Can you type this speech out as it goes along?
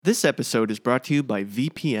This episode is brought to you by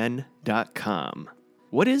VPN.com.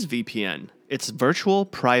 What is VPN? It's Virtual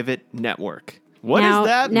Private Network. What does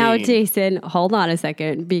that mean? Now, Jason, hold on a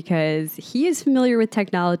second, because he is familiar with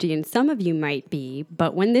technology, and some of you might be,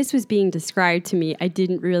 but when this was being described to me, I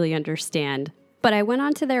didn't really understand. But I went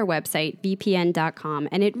onto their website, VPN.com,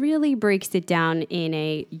 and it really breaks it down in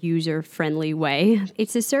a user-friendly way.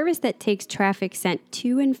 It's a service that takes traffic sent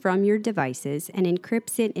to and from your devices and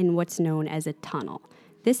encrypts it in what's known as a tunnel.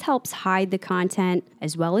 This helps hide the content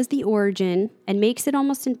as well as the origin and makes it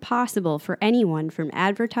almost impossible for anyone from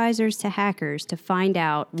advertisers to hackers to find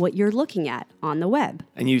out what you're looking at on the web.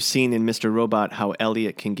 And you've seen in Mr. Robot how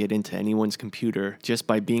Elliot can get into anyone's computer just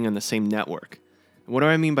by being on the same network. What do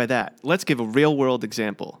I mean by that? Let's give a real-world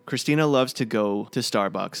example. Christina loves to go to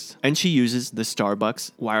Starbucks, and she uses the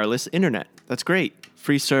Starbucks wireless internet. That's great.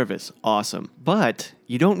 Free service. Awesome. But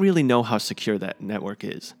you don't really know how secure that network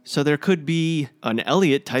is. So there could be an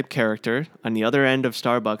Elliot-type character on the other end of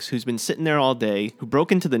Starbucks who's been sitting there all day, who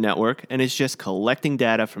broke into the network and is just collecting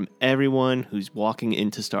data from everyone who's walking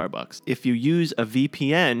into Starbucks. If you use a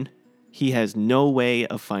VPN, he has no way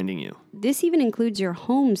of finding you. This even includes your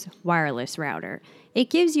home's wireless router. It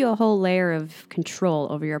gives you a whole layer of control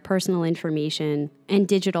over your personal information and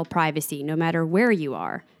digital privacy, no matter where you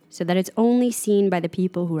are, so that it's only seen by the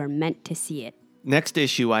people who are meant to see it. Next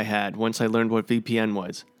issue I had once I learned what VPN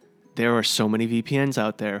was. There are so many VPNs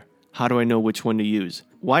out there. How do I know which one to use?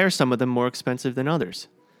 Why are some of them more expensive than others?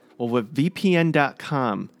 Well, with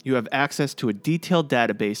VPN.com, you have access to a detailed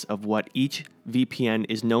database of what each VPN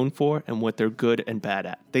is known for and what they're good and bad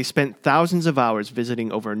at. They spent thousands of hours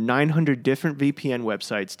visiting over 900 different VPN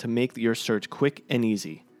websites to make your search quick and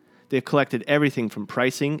easy. They've collected everything from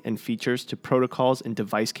pricing and features to protocols and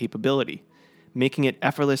device capability, making it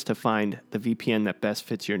effortless to find the VPN that best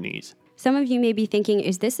fits your needs. Some of you may be thinking,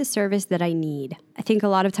 is this a service that I need? I think a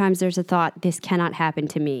lot of times there's a thought, this cannot happen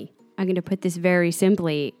to me. I'm going to put this very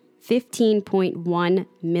simply. 15.1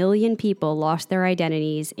 million people lost their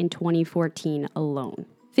identities in 2014 alone.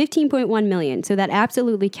 15.1 million, so that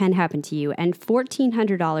absolutely can happen to you, and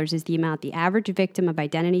 $1,400 is the amount the average victim of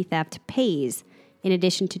identity theft pays, in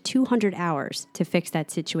addition to 200 hours to fix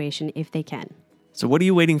that situation if they can. So what are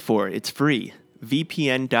you waiting for? It's free.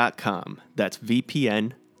 VPN.com. That's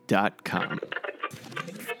VPN.com.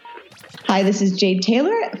 Hi, this is Jade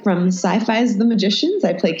Taylor from Sci-Fi's The Magicians.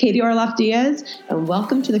 I play Katie Orloff Diaz, and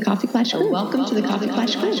welcome to the Coffee Klatch Crew. Welcome to the Coffee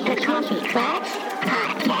Klatch Crew. The Coffee Klatch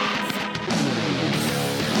Podcast.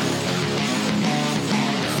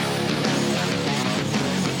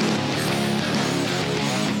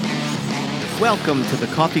 Welcome to the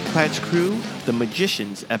Coffee Klatch Crew, The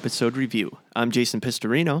Magicians episode review. I'm Jason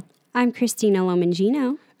Pistorino. I'm Christina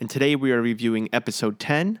Lomangino. And today we are reviewing episode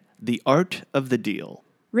 10, The Art of the Deal.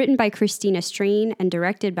 Written by Christina Strain and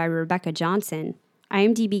directed by Rebecca Johnson,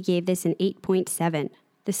 IMDb gave this an 8.7.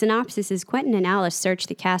 The synopsis is Quentin and Alice search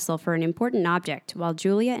the castle for an important object while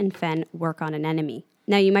Julia and Fen work on an enemy.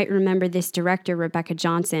 Now, you might remember this director, Rebecca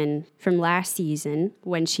Johnson, from last season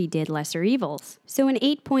when she did Lesser Evils. So an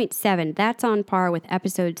 8.7, that's on par with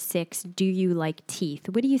episode 6, Do You Like Teeth?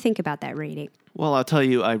 What do you think about that rating? Well, I'll tell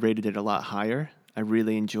you, I rated it a lot higher. I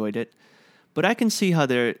really enjoyed it. But I can see how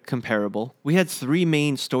they're comparable. We had 3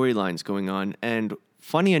 main storylines going on, and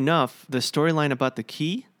funny enough, the storyline about the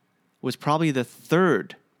key was probably the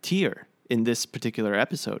 3rd tier in this particular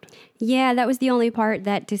episode. Yeah, that was the only part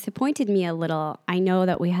that disappointed me a little. I know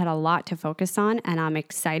that we had a lot to focus on, and I'm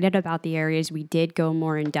excited about the areas we did go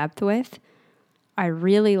more in depth with. I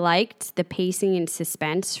really liked the pacing and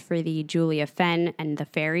suspense for the Julia Fen and the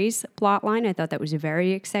fairies plotline. I thought that was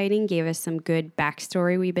very exciting. Gave us some good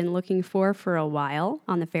backstory we've been looking for a while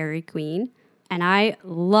on the Fairy Queen. And I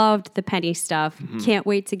loved the Penny stuff. Can't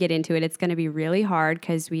wait to get into it. It's going to be really hard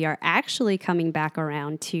because we are actually coming back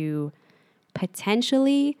around to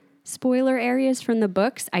potentially spoiler areas from the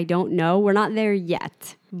books. I don't know. We're not there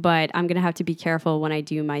yet, but I'm going to have to be careful when I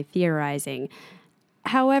do my theorizing.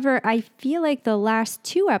 However, I feel like the last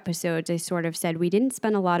 2 episodes, I sort of said we didn't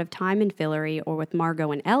spend a lot of time in Fillory or with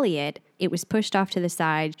Margot and Elliot. It was pushed off to the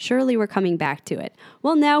side. Surely we're coming back to it.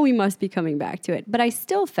 Well, now we must be coming back to it. But I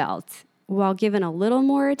still felt, while given a little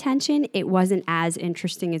more attention, it wasn't as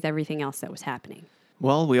interesting as everything else that was happening.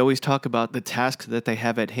 Well, we always talk about the task that they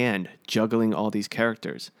have at hand, juggling all these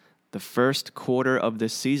characters. The first quarter of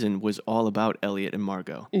this season was all about Elliot and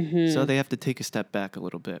Margot. So they have to take a step back a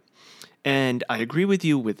little bit. And I agree with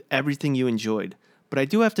you with everything you enjoyed. But I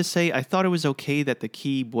do have to say, I thought it was okay that the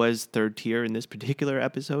key was 3rd tier in this particular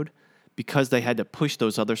episode because they had to push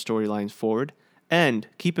those other storylines forward. And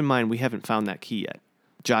keep in mind, we haven't found that key yet.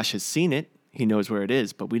 Josh has seen it. He knows where it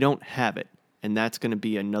is, but we don't have it. And that's going to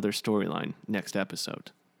be another storyline next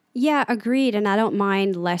episode. Yeah, agreed. And I don't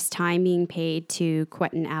mind less time being paid to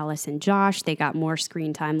Quentin, Alice, and Josh. They got more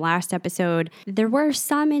screen time last episode. There were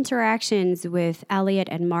some interactions with Elliot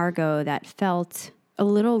and Margot that felt a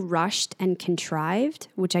little rushed and contrived,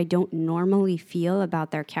 which I don't normally feel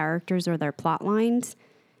about their characters or their plot lines.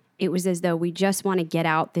 It was as though we just want to get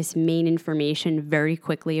out this main information very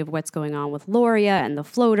quickly of what's going on with Loria and the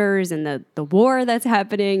floaters and the war that's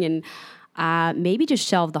happening, and maybe just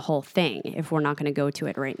shelve the whole thing if we're not going to go to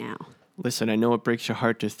it right now. Listen, I know it breaks your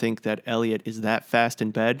heart to think that Elliot is that fast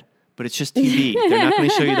in bed, but it's just TV. They're not going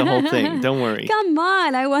to show you the whole thing. Don't worry. Come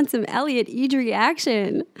on, I want some Elliot Idri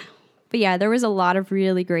action. But yeah, there was a lot of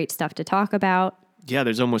really great stuff to talk about. Yeah,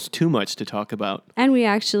 there's almost too much to talk about. And we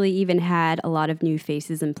actually even had a lot of new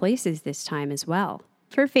faces and places this time as well.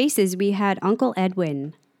 For faces, we had Uncle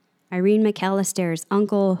Edwin, Irene McAllister's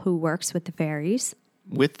uncle who works with the fairies.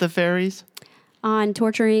 With the fairies? On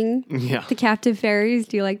torturing the captive fairies.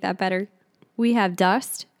 Do you like that better? We have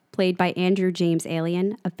Dust, played by Andrew James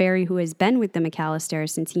Alien, a fairy who has been with the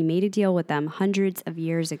McAllisters since he made a deal with them hundreds of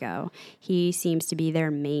years ago. He seems to be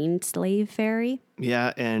their main slave fairy.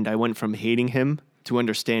 Yeah, and I went from hating him to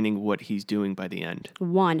understanding what he's doing by the end.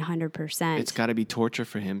 100%. It's got to be torture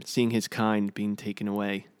for him, seeing his kind being taken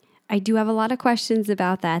away. I do have a lot of questions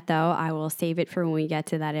about that, though. I will save it for when we get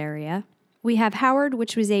to that area. We have Howard,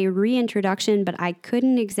 which was a reintroduction, but I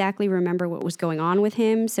couldn't exactly remember what was going on with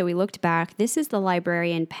him, so we looked back. This is the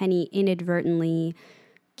librarian Penny inadvertently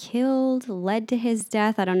killed, led to his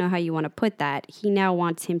death. I don't know how you want to put that. He now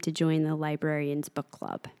wants him to join the librarian's book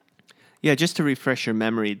club. Yeah, just to refresh your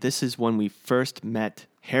memory, this is when we first met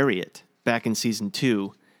Harriet back in season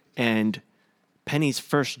 2, and Penny's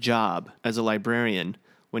first job as a librarian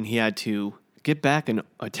when he had to get back a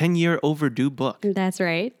 10-year overdue book. That's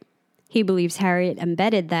right. He believes Harriet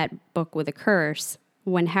embedded that book with a curse.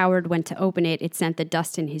 When Howard went to open it, it sent the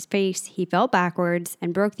dust in his face. He fell backwards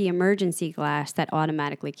and broke the emergency glass that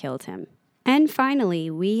automatically killed him. And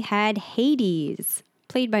finally, we had Hades,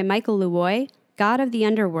 played by Michael Lewoy, god of the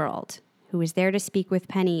underworld, who was there to speak with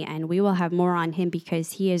Penny, and we will have more on him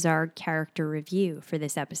because he is our character review for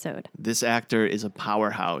this episode. This actor is a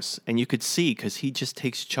powerhouse, and you could see because he just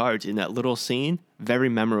takes charge in that little scene. Very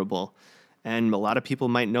memorable. And a lot of people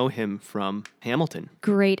might know him from Hamilton.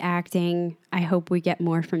 Great acting. I hope we get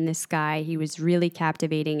more from this guy. He was really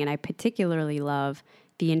captivating, and I particularly love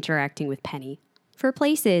the interacting with Penny. For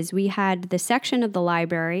places, we had the section of the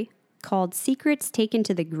library called Secrets Taken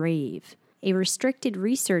to the Grave, a restricted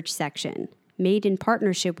research section made in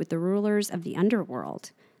partnership with the rulers of the underworld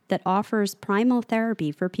that offers primal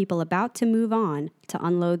therapy for people about to move on to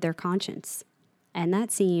unload their conscience. And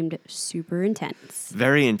that seemed super intense.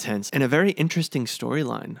 Very intense and a very interesting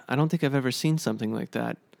storyline. I don't think I've ever seen something like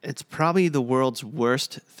that. It's probably the world's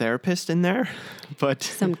worst therapist in there, but...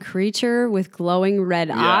 Some creature with glowing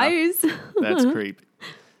red eyes. That's creepy.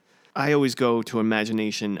 I always go to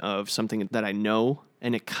imagination of something that I know,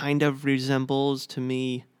 and it kind of resembles to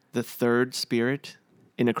me the third spirit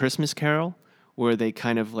in A Christmas Carol, where they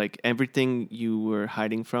kind of like everything you were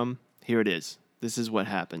hiding from, here it is. This is what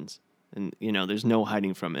happens. And, you know, there's no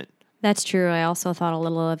hiding from it. That's true. I also thought a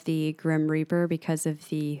little of the Grim Reaper because of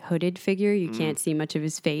the hooded figure. You can't see much of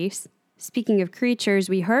his face. Speaking of creatures,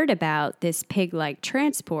 we heard about this pig-like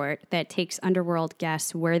transport that takes underworld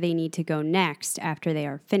guests where they need to go next after they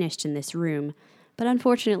are finished in this room. But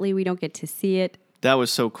unfortunately, we don't get to see it. That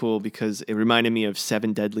was so cool because it reminded me of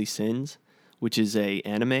Seven Deadly Sins, which is a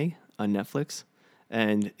anime on Netflix.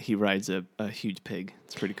 And he rides a huge pig.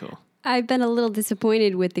 It's pretty cool. I've been a little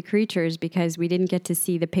disappointed with the creatures because we didn't get to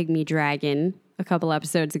see the pygmy dragon a couple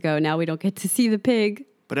episodes ago. Now we don't get to see the pig.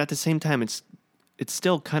 But at the same time, it's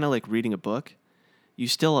still kind of like reading a book. You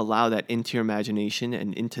still allow that into your imagination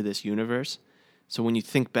and into this universe. So when you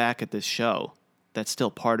think back at this show, that's still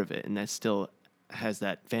part of it, and that still has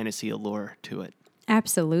that fantasy allure to it.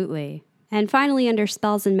 Absolutely. And finally, under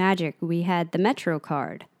Spells and Magic, we had the Metro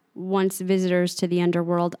card. Once visitors to the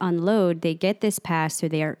underworld unload, they get this pass so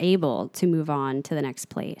they are able to move on to the next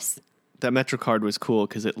place. That Metro card was cool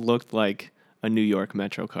because it looked like a New York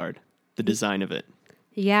Metro card, the design of it.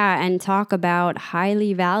 Yeah, and talk about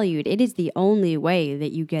highly valued. It is the only way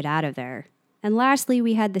that you get out of there. And lastly,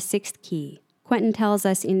 we had the sixth key. Quentin tells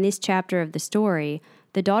us in this chapter of the story,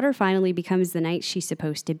 the daughter finally becomes the knight she's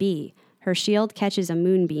supposed to be. Her shield catches a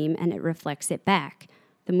moonbeam and it reflects it back.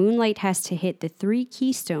 The moonlight has to hit the 3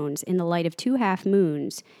 keystones in the light of 2 half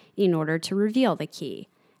moons in order to reveal the key.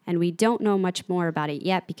 And we don't know much more about it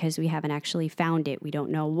yet because we haven't actually found it. We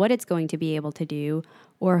don't know what it's going to be able to do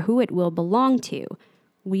or who it will belong to.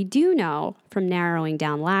 We do know from narrowing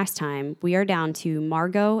down last time, we are down to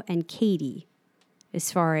Margot and Katie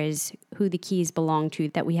as far as who the keys belong to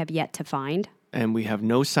that we have yet to find. And we have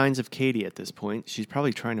no signs of Katie at this point. She's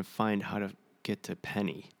probably trying to find how to get to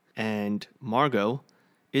Penny. And Margot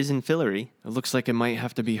is in Fillory. It looks like it might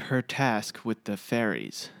have to be her task with the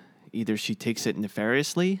fairies. Either she takes it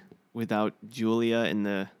nefariously without Julia and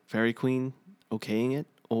the Fairy Queen okaying it,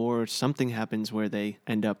 or something happens where they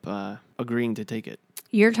end up agreeing to take it.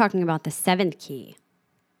 You're talking about the 7th key,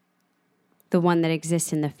 the one that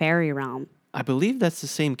exists in the fairy realm. I believe that's the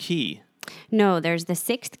same key. No, there's the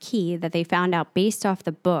 6th key that they found out based off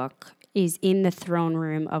the book is in the throne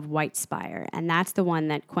room of Whitespire. And that's the one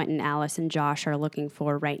that Quentin, Alice, and Josh are looking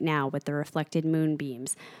for right now with the reflected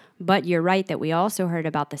moonbeams. But you're right that we also heard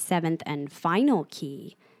about the 7th and final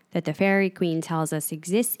key that the Fairy Queen tells us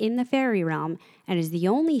exists in the fairy realm and is the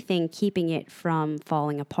only thing keeping it from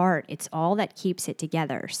falling apart. It's all that keeps it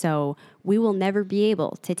together. So we will never be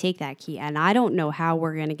able to take that key. And I don't know how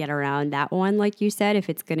we're going to get around that one, like you said, if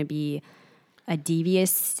it's going to be a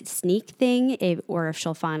devious sneak thing, or if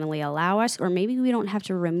she'll finally allow us, or maybe we don't have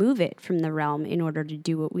to remove it from the realm in order to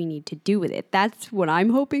do what we need to do with it. That's what I'm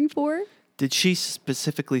hoping for. Did she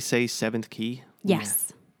specifically say 7th key?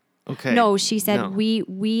 Yes. Okay. No, she said No.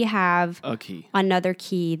 we have A key. another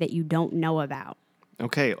key that you don't know about.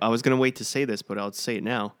 Okay, I was going to wait to say this, but I'll say it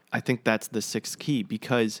now. I think that's the 6th key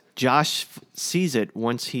because Josh sees it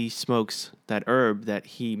once he smokes that herb that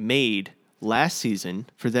he made last season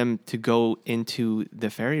for them to go into the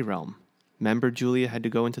fairy realm. Remember Julia had to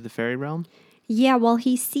go into the fairy realm? Yeah, well,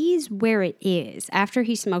 he sees where it is. After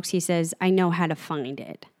he smokes, he says, I know how to find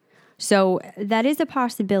it. So that is a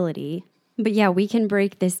possibility. But yeah, we can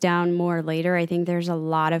break this down more later. I think there's a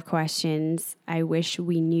lot of questions. I wish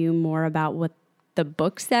we knew more about what the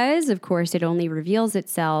book says. Of course, it only reveals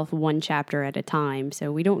itself one chapter at a time.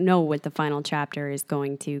 So we don't know what the final chapter is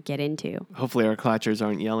going to get into. Hopefully our clatchers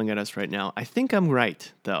aren't yelling at us right now. I think I'm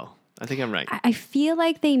right, though. I think I'm right. I feel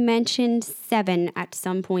like they mentioned 7 at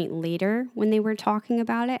some point later when they were talking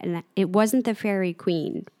about it, and it wasn't the Fairy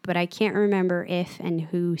Queen, but I can't remember if and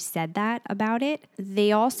who said that about it.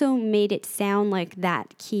 They also made it sound like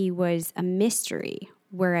that key was a mystery,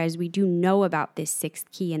 whereas we do know about this 6th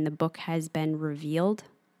key and the book has been revealed.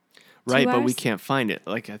 Right, but us. we can't find it.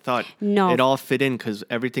 Like I thought No. it all fit in because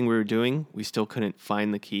everything we were doing, we still couldn't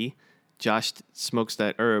find the key. Josh smokes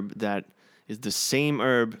that herb that is the same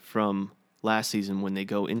herb from last season when they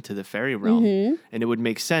go into the fairy realm. Mm-hmm. And it would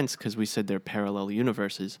make sense because we said they're parallel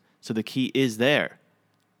universes. So the key is there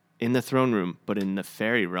in the throne room, but in the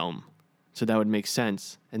fairy realm. So that would make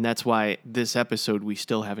sense. And that's why this episode, we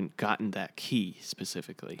still haven't gotten that key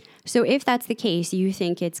specifically. So if that's the case, you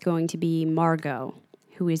think it's going to be Margot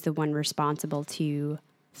who is the one responsible to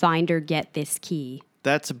find or get this key?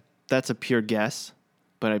 That's a pure guess,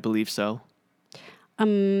 but I believe so.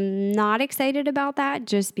 I'm not excited about that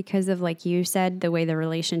just because of, like you said, the way the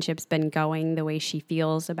relationship's been going, the way she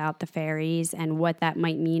feels about the fairies and what that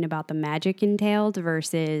might mean about the magic entailed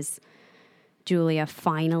versus Julia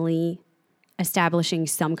finally establishing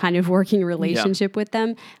some kind of working relationship with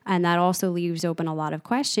them. And that also leaves open a lot of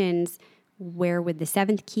questions. Where would the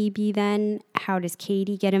 7th key be then? How does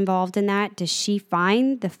Katie get involved in that? Does she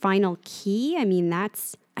find the final key? I mean,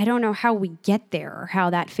 I don't know how we get there or how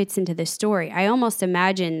that fits into the story. I almost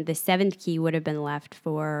imagine the 7th key would have been left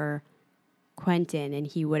for Quentin and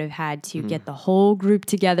he would have had to get the whole group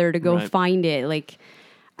together to go find it.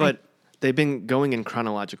 But they've been going in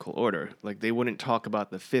chronological order. Like they wouldn't talk about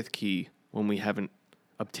the 5th key when we haven't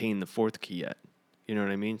obtained the 4th key yet. You know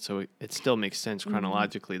what I mean? So it still makes sense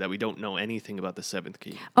chronologically that we don't know anything about the 7th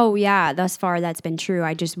key. Oh, yeah. Thus far, that's been true.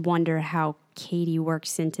 I just wonder how Katie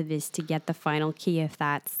works into this to get the final key, if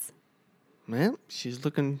that's... Well, she's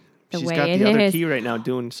looking... The She's way got it the other is. key right now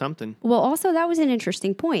doing something. Well, also, that was an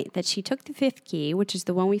interesting point, that she took the 5th key, which is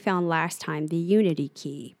the one we found last time, the Unity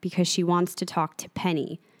key, because she wants to talk to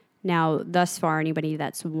Penny. Now, thus far, anybody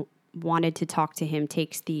that's wanted to talk to him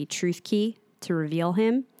takes the Truth key to reveal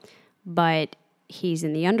him, but he's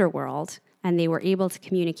in the underworld, and they were able to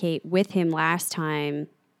communicate with him last time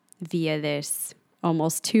via this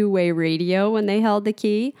almost two-way radio when they held the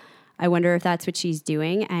key. I wonder if that's what she's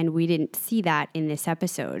doing, and we didn't see that in this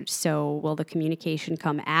episode. So will the communication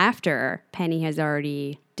come after Penny has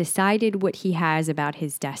already decided what he has about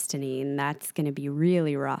his destiny, and that's going to be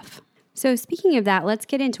really rough. So speaking of that, let's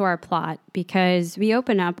get into our plot, because we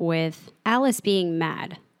open up with Alice being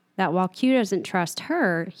mad that while Q doesn't trust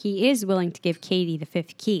her, he is willing to give Katie the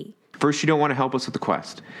 5th key. First, you don't want to help us with the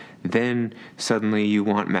quest. Then, suddenly, you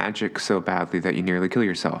want magic so badly that you nearly kill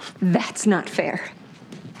yourself. That's not fair.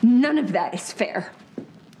 None of that is fair.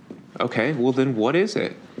 Okay, well then what is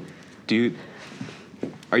it?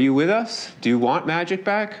 Are you with us? Do you want magic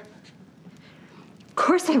back? Of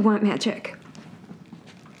course I want magic.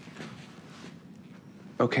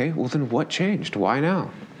 Okay, well then what changed? Why now?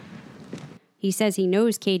 He says he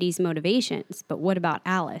knows Katie's motivations, but what about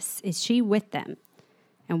Alice? Is she with them?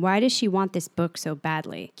 And why does she want this book so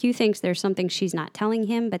badly? Q thinks there's something she's not telling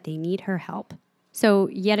him, but they need her help. So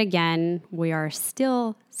yet again, we are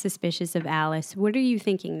still suspicious of Alice. What are you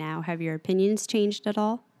thinking now? Have your opinions changed at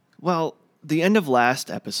all? Well, the end of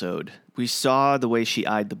last episode, we saw the way she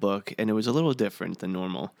eyed the book, and it was a little different than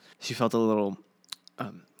normal. She felt a little,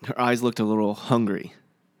 her eyes looked a little hungry,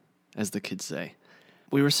 as the kids say.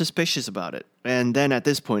 We were suspicious about it. And then at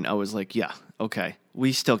this point, I was like, yeah, okay,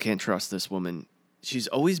 we still can't trust this woman. She's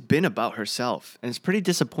always been about herself. And it's pretty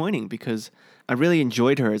disappointing because I really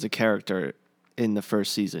enjoyed her as a character in the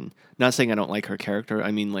first season. Not saying I don't like her character.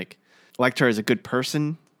 I mean, like, liked her as a good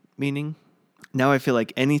person, meaning. Now I feel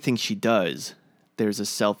like anything she does, there's a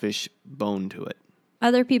selfish bone to it.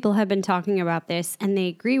 Other people have been talking about this, and they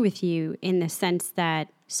agree with you in the sense that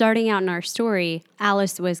starting out in our story,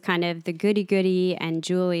 Alice was kind of the goody-goody, and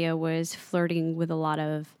Julia was flirting with a lot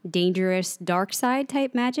of dangerous dark side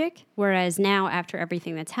type magic. Whereas now, after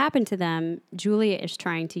everything that's happened to them, Julia is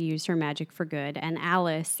trying to use her magic for good, and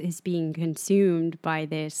Alice is being consumed by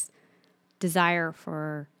this desire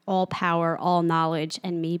for all power, all knowledge,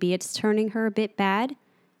 and maybe it's turning her a bit bad.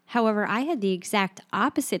 However, I had the exact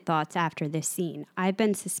opposite thoughts after this scene. I've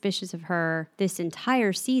been suspicious of her this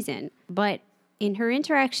entire season, but in her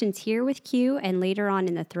interactions here with Q and later on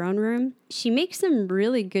in the throne room, she makes some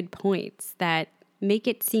really good points that make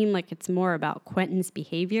it seem like it's more about Quentin's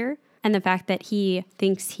behavior and the fact that he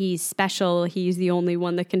thinks he's special. He's the only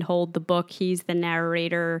one that can hold the book. He's the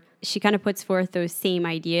narrator. She kind of puts forth those same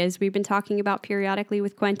ideas we've been talking about periodically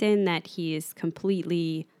with Quentin, that he is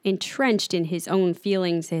completely entrenched in his own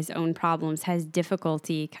feelings, his own problems, has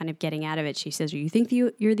difficulty kind of getting out of it. She says, you think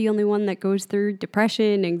you're the only one that goes through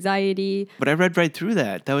depression, anxiety? But I read right through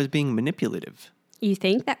that. That was being manipulative. You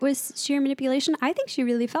think that was sheer manipulation? I think she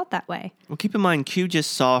really felt that way. Well, keep in mind, Q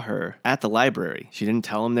just saw her at the library. She didn't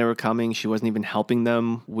tell them they were coming. She wasn't even helping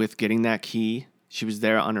them with getting that key. She was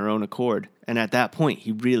there on her own accord. And at that point,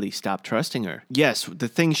 he really stopped trusting her. Yes, the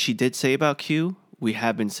things she did say about Q, we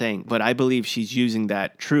have been saying, but I believe she's using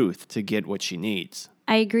that truth to get what she needs.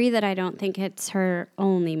 I agree that I don't think it's her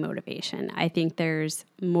only motivation. I think there's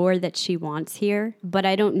more that she wants here, but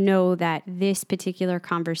I don't know that this particular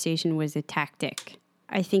conversation was a tactic.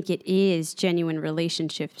 I think it is genuine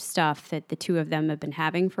relationship stuff that the two of them have been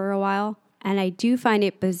having for a while. And I do find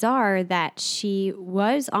it bizarre that she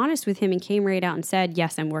was honest with him and came right out and said,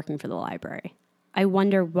 yes, I'm working for the library. I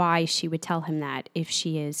wonder why she would tell him that if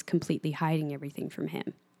she is completely hiding everything from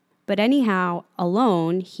him. But anyhow,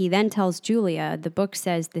 alone, he then tells Julia the book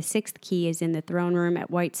says the 6th key is in the throne room at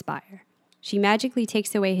Whitespire. She magically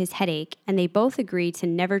takes away his headache, and they both agree to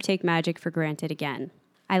never take magic for granted again.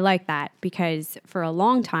 I like that because for a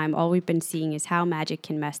long time, all we've been seeing is how magic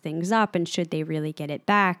can mess things up, and should they really get it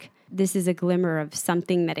back, this is a glimmer of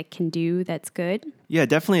something that it can do that's good. Yeah,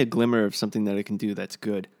 definitely a glimmer of something that it can do that's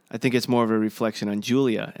good. I think it's more of a reflection on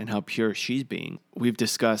Julia and how pure she's being. We've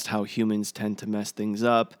discussed how humans tend to mess things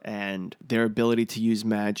up, and their ability to use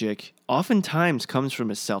magic oftentimes comes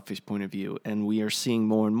from a selfish point of view, and we are seeing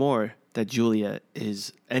more and more that Julia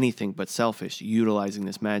is anything but selfish, utilizing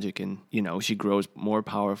this magic, and, she grows more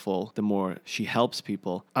powerful the more she helps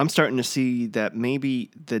people. I'm starting to see that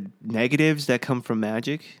maybe the negatives that come from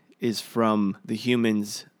magic is from the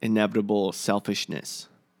human's inevitable selfishness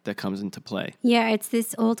that comes into play. Yeah, it's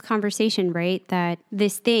this old conversation, right? That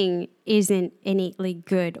this thing isn't innately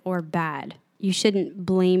good or bad. You shouldn't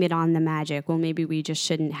blame it on the magic. Well, maybe we just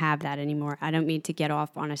shouldn't have that anymore. I don't mean to get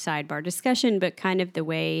off on a sidebar discussion, but kind of the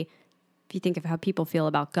way, if you think of how people feel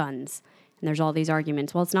about guns, and there's all these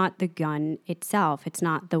arguments, well, it's not the gun itself. It's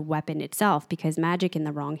not the weapon itself, because magic in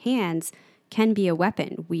the wrong hands can be a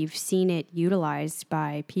weapon. We've seen it utilized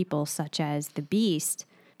by people such as the Beast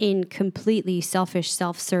in completely selfish,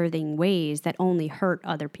 self-serving ways that only hurt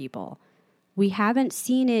other people. We haven't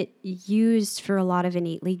seen it used for a lot of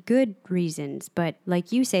innately good reasons, but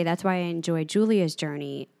like you say, that's why I enjoy Julia's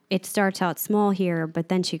journey. It starts out small here, but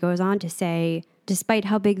then she goes on to say, despite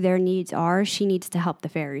how big their needs are, she needs to help the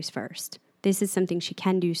fairies first. This is something she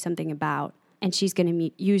can do something about, and she's going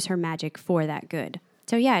to use her magic for that good.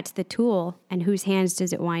 So yeah, it's the tool, and whose hands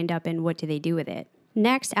does it wind up in? What do they do with it?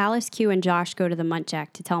 Next, Alice, Q, and Josh go to the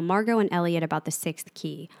Muntjac to tell Margot and Elliot about the 6th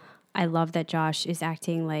key. I love that Josh is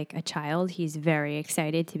acting like a child. He's very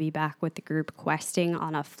excited to be back with the group questing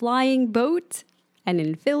on a flying boat and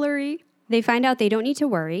in Fillory. They find out they don't need to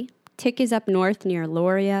worry. Tick is up north near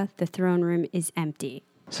Loria. The throne room is empty.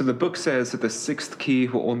 So the book says that the sixth key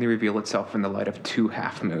will only reveal itself in the light of 2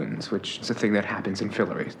 half moons, which is a thing that happens in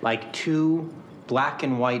Fillory. Like 2 black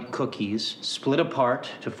and white cookies split apart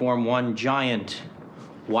to form one giant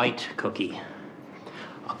white cookie.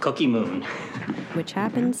 A cookie moon. Which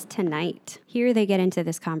happens tonight. Here they get into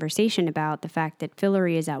this conversation about the fact that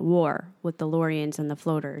Fillory is at war with the Lorians and the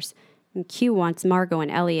floaters. And Q wants Margot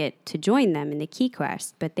and Elliot to join them in the key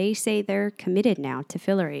quest, but they say they're committed now to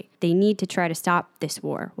Fillory. They need to try to stop this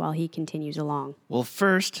war while he continues along. Well,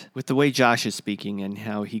 first, with the way Josh is speaking and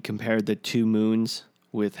how he compared the 2 moons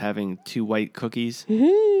with having 2 white cookies,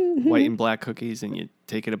 white and black cookies, and you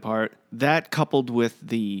take it apart, that coupled with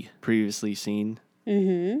the previously seen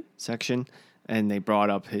section, and they brought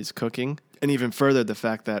up his cooking, and even further, the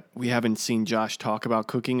fact that we haven't seen Josh talk about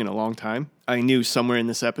cooking in a long time. I knew somewhere in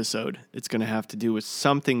this episode it's going to have to do with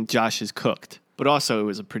something Josh has cooked. But also, it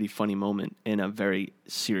was a pretty funny moment in a very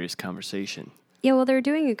serious conversation. Yeah, well, they're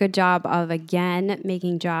doing a good job of, again,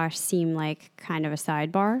 making Josh seem like kind of a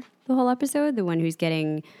sidebar the whole episode, the one who's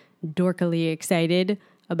getting dorkily excited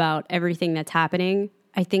about everything that's happening.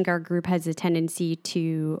 I think our group has a tendency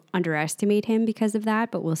to underestimate him because of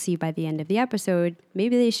that, but we'll see by the end of the episode.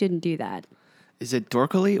 Maybe they shouldn't do that. Is it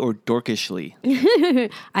dorkily or dorkishly?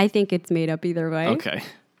 I think it's made up either way. Okay.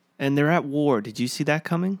 And they're at war. Did you see that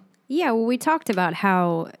coming? Yeah, well, we talked about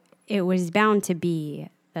how it was bound to be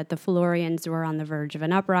that the Florians were on the verge of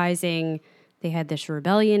an uprising. They had this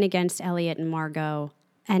rebellion against Elliot and Margot.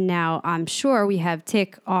 And now I'm sure we have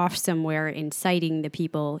Tick off somewhere inciting the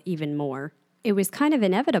people even more. It was kind of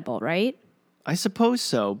inevitable, right? I suppose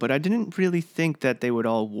so, but I didn't really think that they would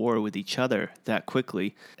all war with each other that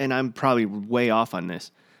quickly. And I'm probably way off on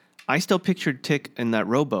this. I still pictured Tick in that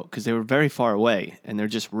rowboat because they were very far away and they're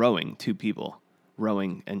just rowing, 2 people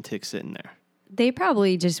rowing and Tick sitting there. They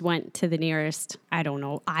probably just went to the nearest, I don't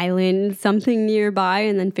know, island, something nearby,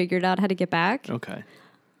 and then figured out how to get back. Okay.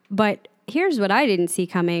 But here's what I didn't see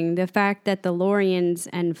coming, the fact that the Lorians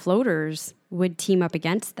and floaters would team up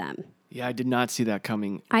against them. Yeah, I did not see that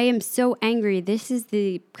coming. I am so angry. This is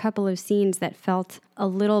the couple of scenes that felt a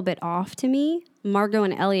little bit off to me. Margot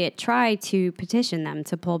and Elliot try to petition them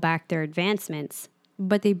to pull back their advancements,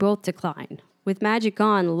 but they both decline. With magic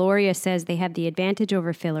gone, Loria says they have the advantage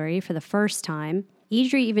over Fillory for the first time.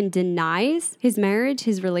 Idri even denies his marriage,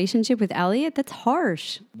 his relationship with Elliot. That's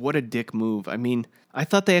harsh. What a dick move. I mean, I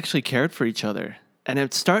thought they actually cared for each other. And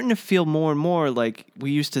it's starting to feel more and more like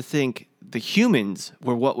we used to think the humans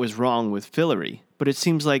were what was wrong with Fillory. But it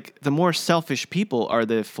seems like the more selfish people are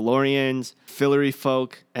the Florians, Fillory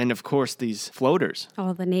folk, and of course these floaters.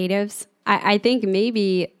 All the natives. I think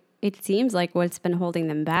maybe it seems like what's been holding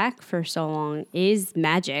them back for so long is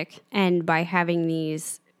magic. And by having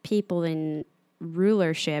these people in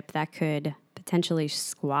rulership that could potentially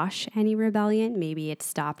squash any rebellion, maybe it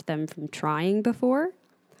stopped them from trying before.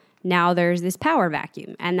 Now there's this power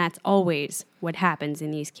vacuum, and that's always what happens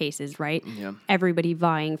in these cases, right? Yeah. Everybody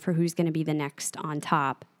vying for who's going to be the next on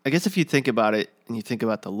top. I guess if you think about it, and you think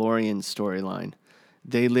about the Lorian storyline,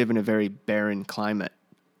 they live in a very barren climate,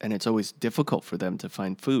 and it's always difficult for them to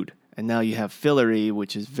find food. And now you have Fillory,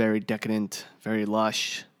 which is very decadent, very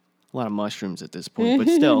lush, a lot of mushrooms at this point, but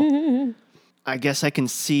still, I guess I can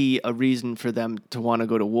see a reason for them to want to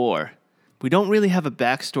go to war. We don't really have a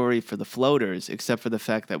backstory for the floaters, except for the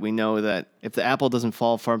fact that we know that if the apple doesn't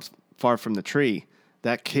fall far from the tree,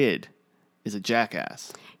 that kid is a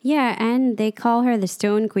jackass. Yeah, and they call her the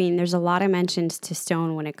Stone Queen. There's a lot of mentions to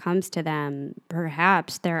stone when it comes to them.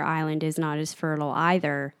 Perhaps their island is not as fertile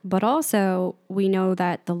either. But also, we know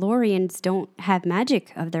that the Lorians don't have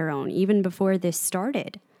magic of their own, even before this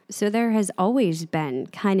started. So there has always been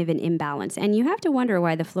kind of an imbalance. And you have to wonder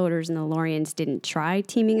why the floaters and the Lorians didn't try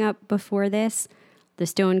teaming up before this. The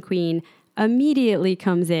Stone Queen immediately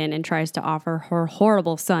comes in and tries to offer her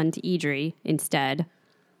horrible son to Idri instead.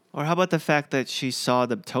 Or how about the fact that she saw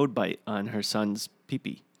the toad bite on her son's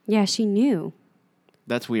pee-pee? Yeah, she knew.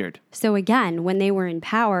 That's weird. So again, when they were in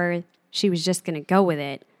power, she was just going to go with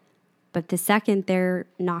it. But the second they're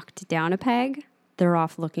knocked down a peg, they're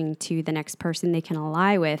off looking to the next person they can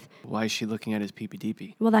ally with. Why is she looking at his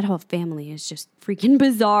pee-pee-dee-pee? Well, that whole family is just freaking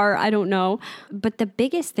bizarre. I don't know. But the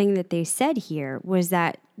biggest thing that they said here was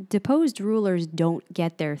that deposed rulers don't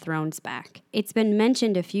get their thrones back. It's been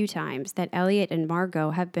mentioned a few times that Elliot and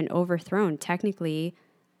Margot have been overthrown. Technically,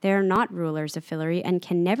 they're not rulers of Fillory and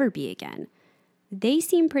can never be again. They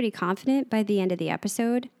seem pretty confident by the end of the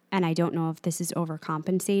episode, and I don't know if this is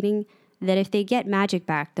overcompensating, that if they get magic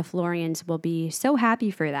back, the Florians will be so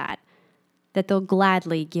happy for that. that they'll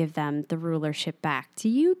gladly give them the rulership back. Do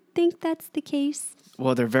you think that's the case?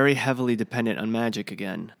 Well, they're very heavily dependent on magic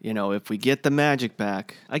again. You know, if we get the magic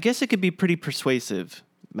back, I guess it could be pretty persuasive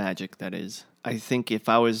magic, that is. I think if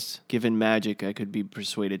I was given magic, I could be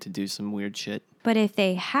persuaded to do some weird shit. But if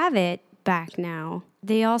they have it back now,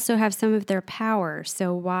 they also have some of their power.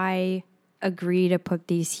 So why agree to put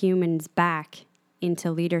these humans back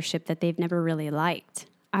into leadership that they've never really liked?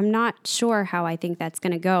 I'm not sure how I think that's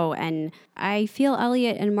going to go. And I feel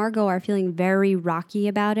Elliot and Margot are feeling very rocky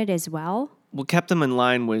about it as well. What kept them in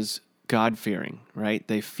line was God-fearing, right?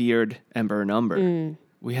 They feared Ember and Umber.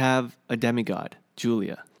 We have a demigod,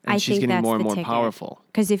 Julia, and she's getting more and more powerful.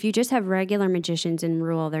 Because if you just have regular magicians in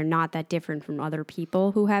rule, they're not that different from other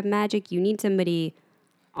people who have magic. You need somebody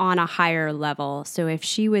on a higher level. So if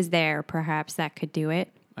she was there, perhaps that could do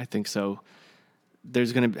it. I think so.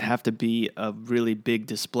 There's going to have to be a really big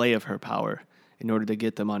display of her power in order to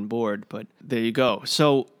get them on board. But there you go.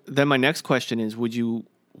 So then my next question is, would you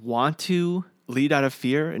want to lead out of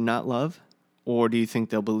fear and not love? Or do you think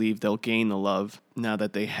they'll believe they'll gain the love now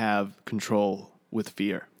that they have control with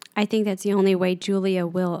fear? I think that's the only way Julia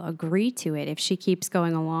will agree to it. If she keeps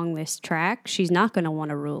going along this track, she's not going to want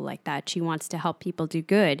to rule like that. She wants to help people do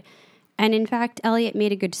good. And in fact, Elliot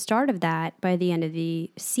made a good start of that by the end of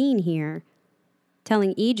the scene here,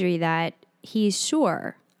 telling Idri that he's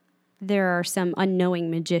sure there are some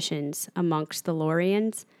unknowing magicians amongst the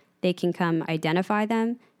Lorians. They can come identify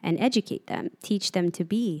them and educate them, teach them to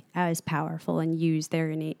be as powerful and use their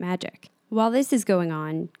innate magic. While this is going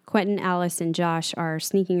on, Quentin, Alice, and Josh are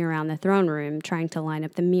sneaking around the throne room trying to line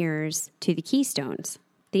up the mirrors to the keystones.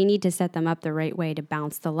 They need to set them up the right way to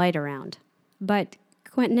bounce the light around. But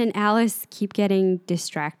Quentin and Alice keep getting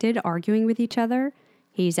distracted, arguing with each other.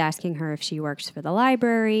 He's asking her if she works for the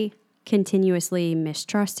library, continuously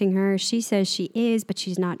mistrusting her. She says she is, but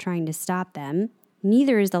she's not trying to stop them.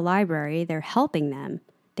 Neither is the library. They're helping them.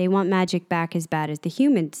 They want magic back as bad as the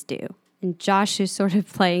humans do. And Josh is sort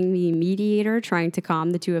of playing the mediator, trying to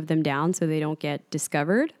calm the two of them down so they don't get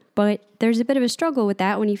discovered. But there's a bit of a struggle with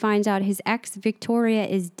that when he finds out his ex, Victoria,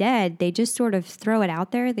 is dead. They just sort of throw it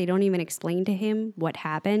out there. They don't even explain to him what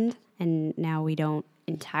happened. And now we don't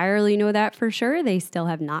entirely know that for sure. They still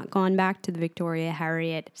have not gone back to the Victoria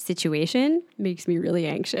Harriet situation. Makes me really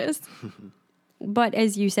anxious. But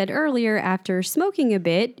as you said earlier, after smoking a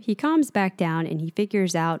bit, he calms back down and he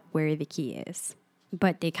figures out where the key is.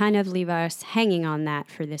 But they kind of leave us hanging on that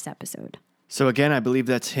for this episode. So again, I believe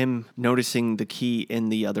that's him noticing the key in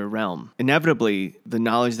the other realm. Inevitably, the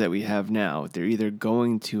knowledge that we have now, they're either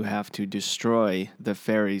going to have to destroy the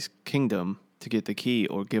fairies' kingdom to get the key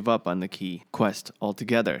or give up on the key quest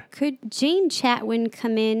altogether. Could Jane Chatwin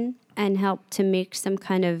come in and help to make some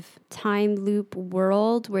kind of time loop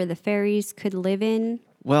world where the fairies could live in?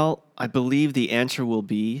 Well, I believe the answer will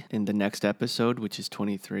be in the next episode, which is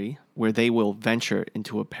 23, where they will venture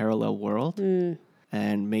into a parallel world.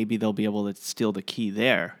 And maybe they'll be able to steal the key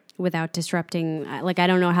there. Without disrupting, I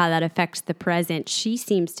don't know how that affects the present. She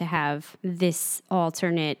seems to have this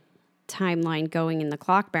alternate timeline going in the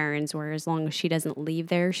Clock Barons, where as long as she doesn't leave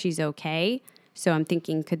there, she's okay. So I'm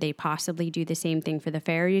thinking, could they possibly do the same thing for the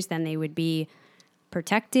fairies? Then they would be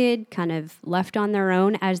protected, kind of left on their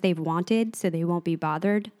own as they've wanted, so they won't be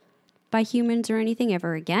bothered by humans or anything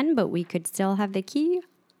ever again, but we could still have the key.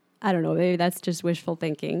 I don't know, maybe that's just wishful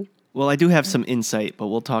thinking. Well, I do have some insight, but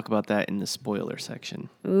we'll talk about that in the spoiler section.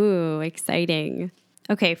 Ooh, exciting.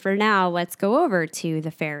 Okay, for now, let's go over to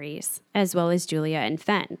the fairies, as well as Julia and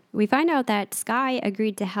Fen. We find out that Sky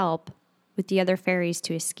agreed to help with the other fairies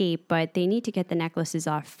to escape, but they need to get the necklaces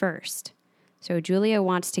off first. So Julia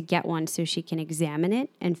wants to get one so she can examine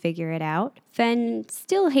it and figure it out. Fen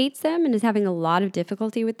still hates them and is having a lot of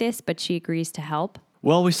difficulty with this, but she agrees to help.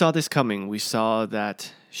 Well, we saw this coming. We saw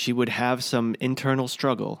that she would have some internal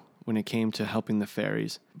struggle when it came to helping the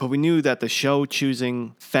fairies. But we knew that the show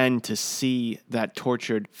choosing Fen to see that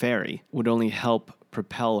tortured fairy would only help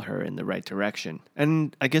propel her in the right direction.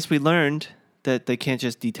 And I guess we learned that they can't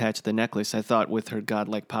just detach the necklace. I thought with her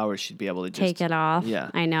godlike powers, she'd be able to just take it off.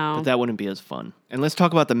 Yeah. I know. But that wouldn't be as fun. And let's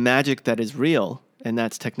talk about the magic that is real, and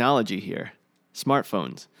that's technology here.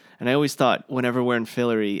 Smartphones. And I always thought whenever we're in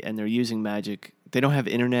Fillory and they're using magic, they don't have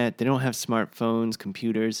internet, they don't have smartphones,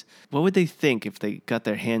 computers. What would they think if they got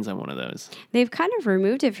their hands on one of those? They've kind of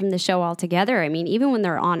removed it from the show altogether. I mean, even when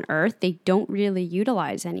they're on Earth, they don't really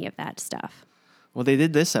utilize any of that stuff. Well, they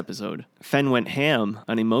did this episode. Fen went ham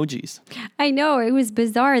on emojis. I know, it was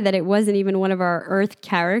bizarre that it wasn't even one of our Earth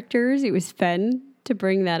characters. It was Fen to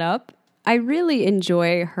bring that up. I really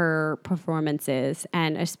enjoy her performances,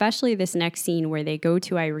 and especially this next scene where they go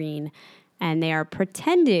to Irene and they are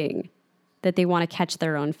pretending that they want to catch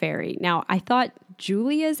their own fairy. Now, I thought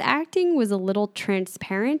Julia's acting was a little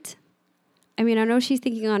transparent. I mean, I know she's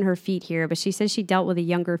thinking on her feet here, but she says she dealt with a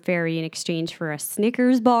younger fairy in exchange for a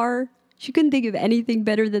Snickers bar. She couldn't think of anything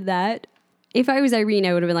better than that. If I was Irene,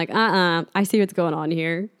 I would have been like, I see what's going on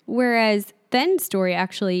here. Whereas Fenn's story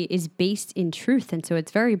actually is based in truth, and so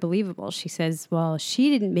it's very believable. She says, well, she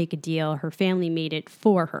didn't make a deal. Her family made it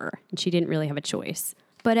for her, and she didn't really have a choice.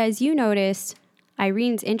 But as you noticed,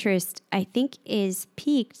 Irene's interest, I think, is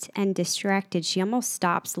piqued and distracted. She almost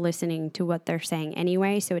stops listening to what they're saying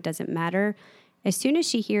anyway, so it doesn't matter. As soon as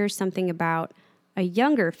she hears something about a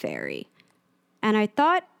younger fairy, and I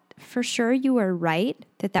thought for sure you were right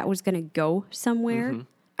that was going to go somewhere. Mm-hmm.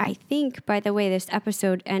 I think by the way this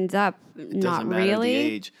episode ends up, not really. Doesn't matter the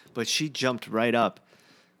age, but she jumped right up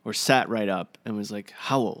or sat right up and was like,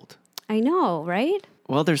 how old? I know, right?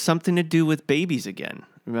 Well, there's something to do with babies again.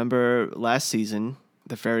 Remember last season,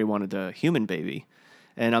 the fairy wanted a human baby.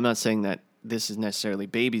 And I'm not saying that this is necessarily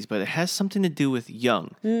babies, but it has something to do with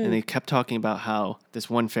young. And they kept talking about how this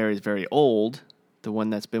one fairy is very old, the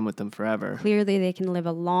one that's been with them forever. Clearly, they can live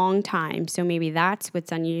a long time. So maybe that's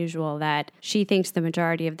what's unusual, that she thinks the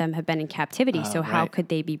majority of them have been in captivity. So how could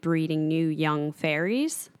they be breeding new young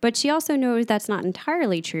fairies? But she also knows that's not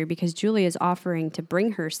entirely true because Julia is offering to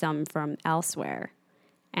bring her some from elsewhere.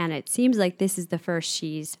 And it seems like this is the first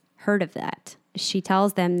she's heard of that. She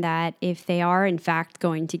tells them that if they are, in fact,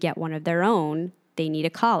 going to get one of their own, they need a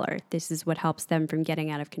collar. This is what helps them from getting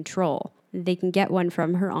out of control. They can get one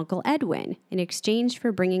from her Uncle Edwin in exchange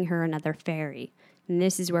for bringing her another fairy. And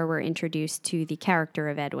this is where we're introduced to the character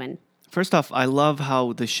of Edwin. First off, I love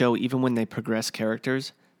how the show, even when they progress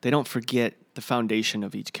characters, they don't forget the foundation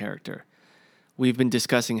of each character. We've been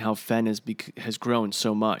discussing how Fenn has grown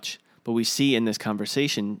so much. But we see in this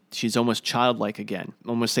conversation, she's almost childlike again.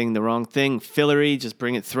 Almost saying the wrong thing. Fillory, just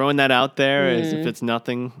throwing that out there as if it's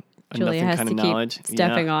nothing, Julia nothing has kind to of knowledge. Keep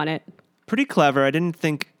stepping on it. Pretty clever.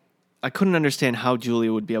 I couldn't understand how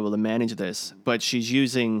Julia would be able to manage this, but she's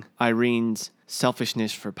using Irene's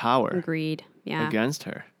selfishness for power. Agreed. Yeah. Against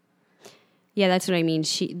her. Yeah, that's what I mean.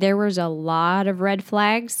 There was a lot of red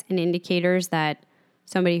flags and indicators that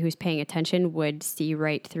somebody who's paying attention would see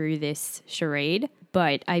right through this charade.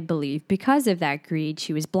 But I believe because of that greed,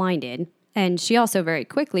 she was blinded. And she also very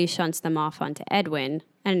quickly shunts them off onto Edwin.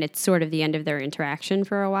 And it's sort of the end of their interaction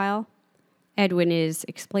for a while. Edwin is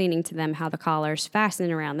explaining to them how the collars fasten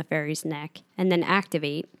around the fairy's neck and then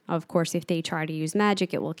activate. Of course, if they try to use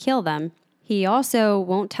magic, it will kill them. He also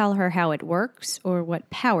won't tell her how it works or what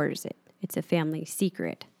powers it. It's a family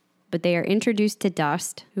secret. But they are introduced to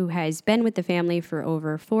Dust, who has been with the family for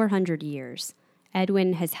over 400 years.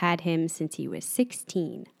 Edwin has had him since he was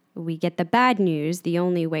 16. We get the bad news. The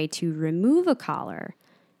only way to remove a collar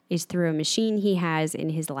is through a machine he has in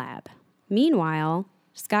his lab. Meanwhile,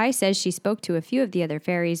 Skye says she spoke to a few of the other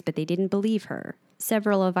fairies, but they didn't believe her.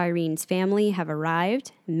 Several of Irene's family have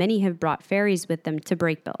arrived. Many have brought fairies with them to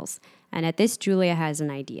Brakebills. And at this, Julia has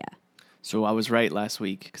an idea. So I was right last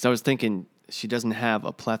week, because I was thinking she doesn't have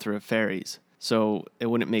a plethora of fairies. So it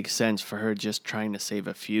wouldn't make sense for her just trying to save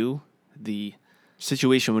a few. The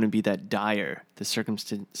situation wouldn't be that dire. The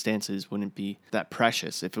circumstances wouldn't be that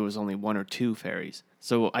precious if it was only one or two fairies.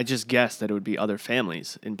 So I just guessed that it would be other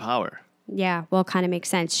families in power. Yeah, well, it kind of makes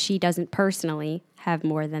sense. She doesn't personally have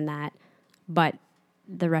more than that, but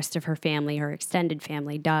the rest of her family, her extended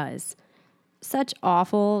family, does. Such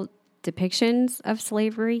awful depictions of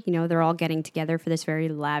slavery. You know, they're all getting together for this very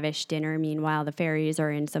lavish dinner. Meanwhile, the fairies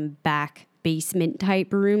are in some back basement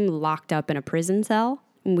type room locked up in a prison cell.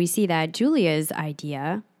 And we see that Julia's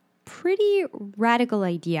idea, pretty radical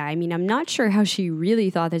idea. I mean, I'm not sure how she really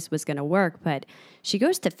thought this was going to work, but she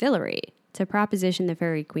goes to Fillory to proposition the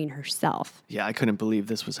Fairy Queen herself. Yeah, I couldn't believe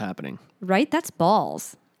this was happening. Right? That's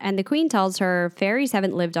balls. And the Queen tells her fairies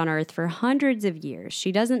haven't lived on Earth for hundreds of years.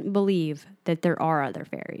 She doesn't believe that there are other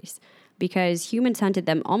fairies because humans hunted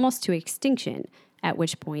them almost to extinction, at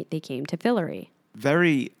which point they came to Fillory.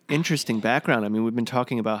 Very interesting background. I mean, we've been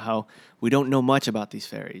talking about how we don't know much about these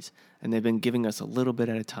fairies, and they've been giving us a little bit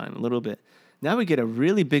at a time, a little bit. Now we get a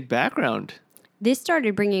really big background. This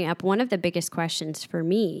started bringing up one of the biggest questions for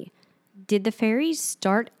me. Did the fairies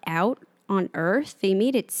start out on Earth? They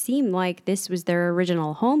made it seem like this was their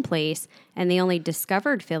original home place, and they only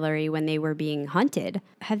discovered Fillory when they were being hunted.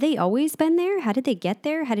 Have they always been there? How did they get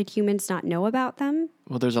there? How did humans not know about them?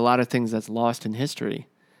 Well, there's a lot of things that's lost in history,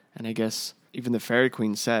 and I guess even the Fairy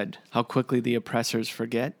Queen said how quickly the oppressors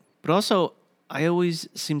forget. But also, I always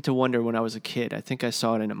seem to wonder when I was a kid, I think I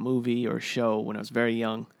saw it in a movie or show when I was very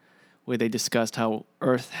young, where they discussed how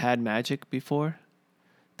Earth had magic before.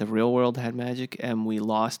 The real world had magic, and we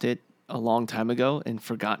lost it a long time ago and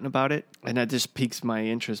forgotten about it. And that just piques my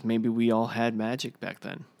interest. Maybe we all had magic back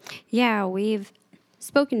then. Yeah, we've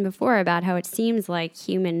spoken before about how it seems like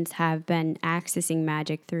humans have been accessing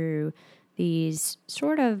magic through these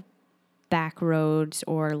sort of back roads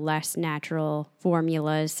or less natural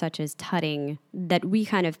formulas such as tutting, that we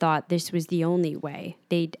kind of thought this was the only way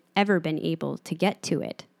they'd ever been able to get to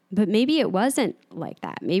it. But maybe it wasn't like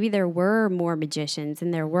that. Maybe there were more magicians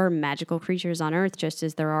and there were magical creatures on Earth just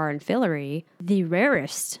as there are in Fillory. The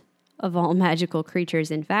rarest of all magical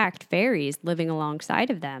creatures, in fact, fairies living alongside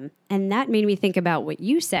of them. And that made me think about what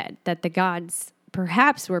you said, that the gods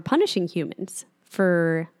perhaps were punishing humans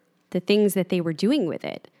for the things that they were doing with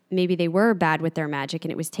it. Maybe they were bad with their magic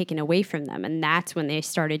and it was taken away from them. And that's when they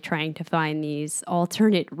started trying to find these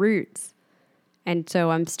alternate routes. And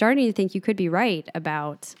so I'm starting to think you could be right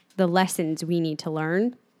about the lessons we need to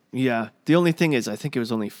learn. Yeah. The only thing is, I think it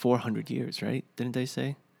was only 400 years, right? Didn't they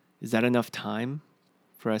say? Is that enough time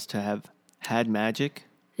for us to have had magic?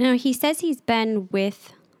 No, he says he's been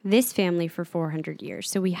with this family for 400 years.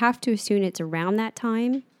 So we have to assume it's around that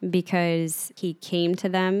time because he came to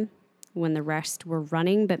them when the rest were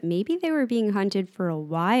running, but maybe they were being hunted for a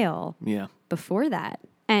while before that.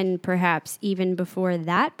 And perhaps even before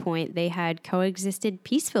that point, they had coexisted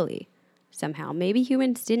peacefully somehow. Maybe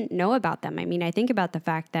humans didn't know about them. I mean, I think about the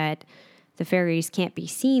fact that the fairies can't be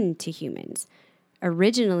seen to humans.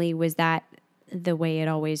 Originally, was that the way it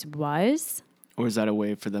always was? Or is that a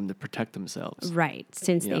way for them to protect themselves? Right,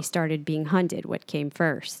 since they started being hunted, what came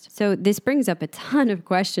first? So this brings up a ton of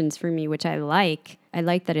questions for me, which I like. I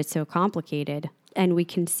like that it's so complicated. And we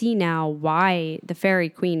can see now why the Fairy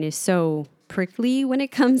Queen is so prickly when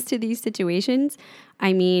it comes to these situations.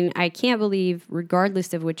 I mean, I can't believe,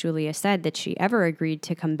 regardless of what Julia said, that she ever agreed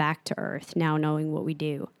to come back to Earth, now knowing what we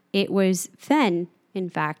do. It was Fen, in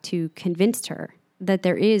fact, who convinced her that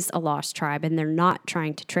there is a lost tribe and they're not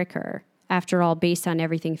trying to trick her. After all, based on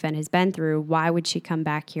everything Fen has been through, why would she come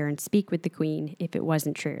back here and speak with the queen if it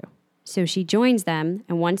wasn't true? So she joins them,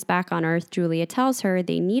 and once back on Earth, Julia tells her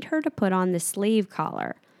they need her to put on the slave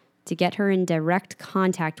collar to get her in direct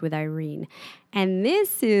contact with Irene. And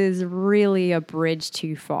this is really a bridge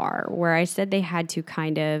too far, where I said they had to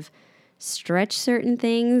kind of stretch certain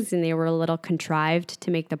things and they were a little contrived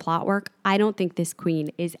to make the plot work. I don't think this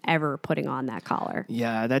queen is ever putting on that collar.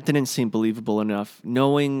 Yeah, that didn't seem believable enough.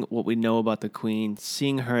 Knowing what we know about the queen,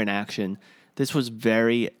 seeing her in action, this was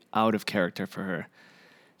very out of character for her.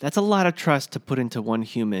 That's a lot of trust to put into one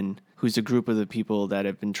human who's a group of the people that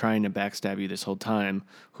have been trying to backstab you this whole time,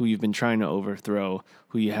 who you've been trying to overthrow,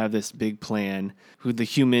 who you have this big plan, who the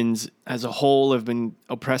humans as a whole have been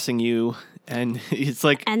oppressing you. And it's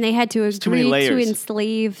like, and they had to agree to layers.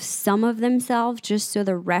 enslave some of themselves just so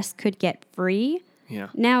the rest could get free. Yeah.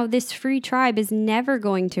 Now, this free tribe is never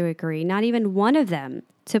going to agree, not even one of them,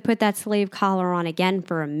 to put that slave collar on again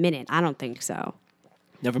for a minute. I don't think so.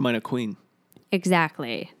 Never mind a queen.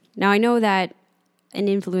 Exactly. Now, I know that an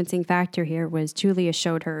influencing factor here was Julia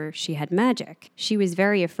showed her she had magic. She was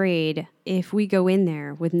very afraid, if we go in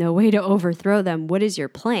there with no way to overthrow them, what is your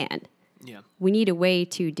plan? Yeah. We need a way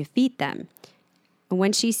to defeat them. And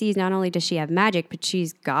when she sees not only does she have magic, but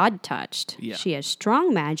she's God-touched. Yeah. She has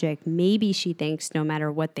strong magic. Maybe she thinks no matter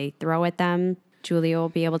what they throw at them, Julia will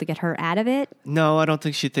be able to get her out of it. No, I don't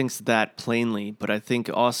think she thinks that plainly, but I think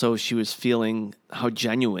also she was feeling how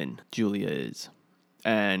genuine Julia is.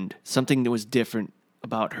 And something that was different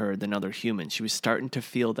about her than other humans. She was starting to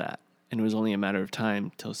feel that. And it was only a matter of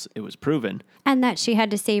time till it was proven. And that she had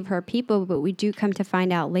to save her people, but we do come to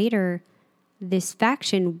find out later, this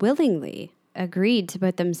faction willingly agreed to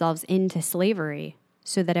put themselves into slavery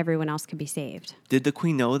so that everyone else could be saved. Did the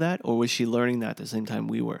queen know that, or was she learning that at the same time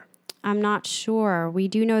we were? I'm not sure. We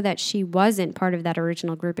do know that she wasn't part of that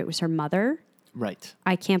original group. It was her mother. Right.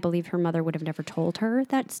 I can't believe her mother would have never told her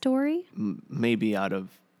that story. Maybe out of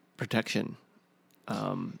protection.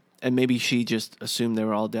 And maybe she just assumed they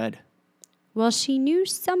were all dead. Well, she knew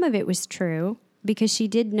some of it was true because she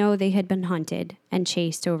did know they had been hunted and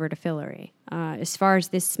chased over to Fillory. As far as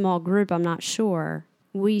this small group, I'm not sure.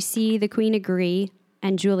 We see the queen agree,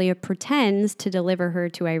 and Julia pretends to deliver her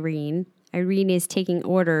to Irene. Irene is taking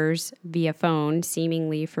orders via phone,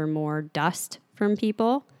 seemingly for more dust from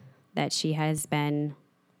people that she has been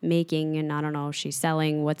making, and I don't know if she's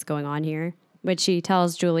selling, what's going on here. But she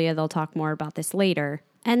tells Julia they'll talk more about this later.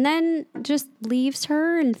 And then just leaves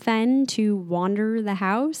her and Fen to wander the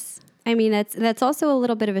house. I mean, that's also a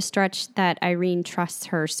little bit of a stretch that Irene trusts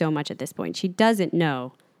her so much at this point. She doesn't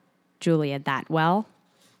know Julia that well.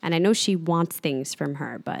 And I know she wants things from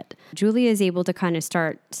her, but Julia is able to kind of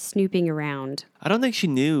start snooping around. I don't think she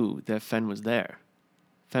knew that Fen was there.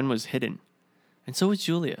 Fen was hidden. And so was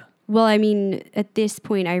Julia. Well, I mean, at this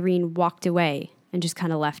point, Irene walked away and just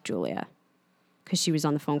kind of left Julia because she was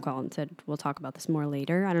on the phone call and said, we'll talk about this more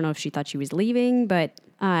later. I don't know if she thought she was leaving, but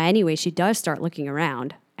anyway, she does start looking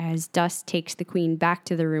around as Dust takes the queen back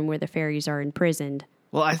to the room where the fairies are imprisoned.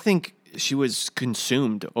 Well, I think she was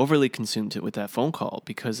overly consumed with that phone call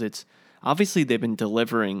because it's obviously they've been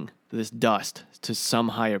delivering this dust to some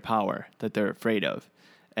higher power that they're afraid of.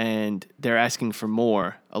 And they're asking for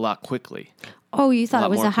more a lot quickly. Oh, you thought it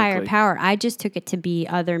was more a higher quickly. power. I just took it to be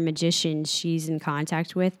other magicians she's in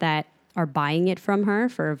contact with that are buying it from her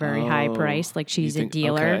for a very high price. Like she's a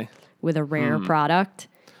dealer okay. with a rare product.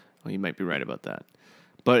 Well, you might be right about that.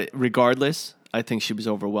 But regardless, I think she was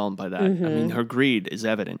overwhelmed by that. I mean, her greed is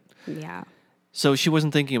evident. Yeah. So she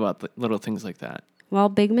wasn't thinking about little things like that. Well,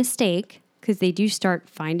 big mistake, because they do start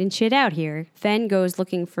finding shit out here. Fen goes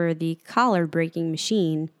looking for the collar-breaking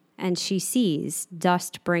machine, and she sees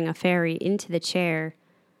Dust bring a fairy into the chair.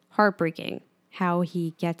 Heartbreaking how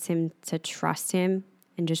he gets him to trust him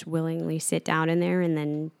and just willingly sit down in there and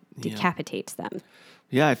then decapitates them.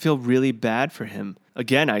 Yeah, I feel really bad for him.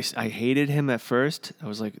 Again, I hated him at first. I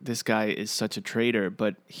was like, this guy is such a traitor,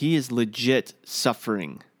 but he is legit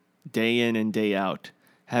suffering day in and day out,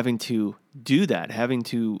 having to do that, having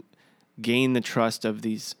to gain the trust of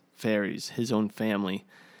these fairies, his own family,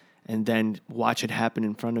 and then watch it happen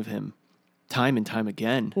in front of him time and time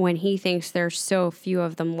again. When he thinks there's so few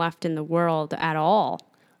of them left in the world at all.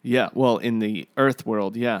 Yeah, well, in the Earth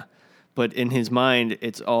world, yeah. But in his mind,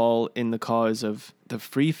 it's all in the cause of the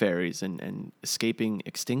free fairies and escaping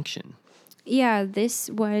extinction. Yeah, this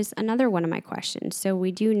was another one of my questions. So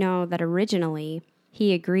we do know that originally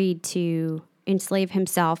he agreed to enslave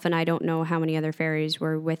himself, and I don't know how many other fairies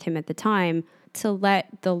were with him at the time, to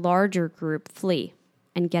let the larger group flee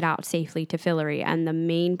and get out safely to Fillory. And the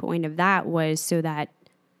main point of that was so that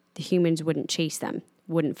the humans wouldn't chase them,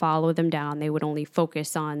 wouldn't follow them down. They would only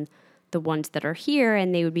focus on the ones that are here,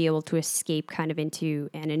 and they would be able to escape kind of into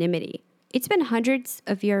anonymity. It's been hundreds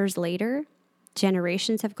of years later.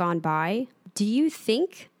 Generations have gone by. Do you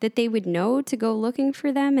think that they would know to go looking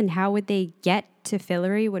for them, and how would they get to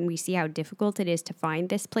Fillory when we see how difficult it is to find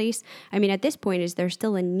this place? I mean, at this point, is there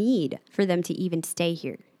still a need for them to even stay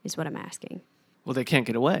here, is what I'm asking. Well, they can't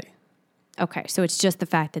get away. Okay, so it's just the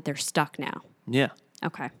fact that they're stuck now. Yeah.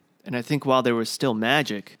 Okay. And I think while there was still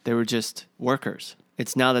magic, they were just workers.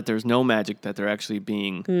 It's now that there's no magic that they're actually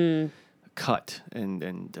being cut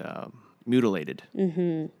and mutilated.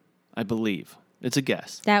 Mm-hmm. I believe. It's a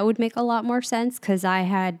guess. That would make a lot more sense, because I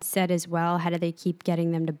had said as well, how do they keep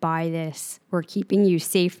getting them to buy this? We're keeping you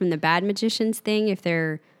safe from the bad magicians thing if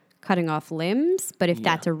they're cutting off limbs. But if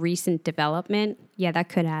that's a recent development, yeah, that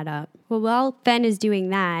could add up. Well, while Fen is doing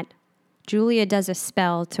that, Julia does a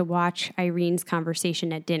spell to watch Irene's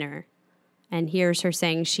conversation at dinner and hears her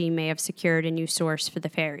saying she may have secured a new source for the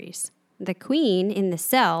fairies. The queen in the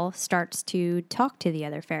cell starts to talk to the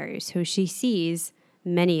other fairies, who she sees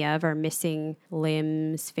many of are missing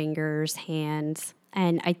limbs, fingers, hands.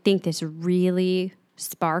 And I think this really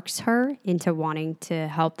sparks her into wanting to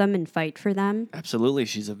help them and fight for them. Absolutely.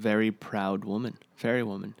 She's a very proud woman, fairy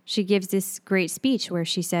woman. She gives this great speech where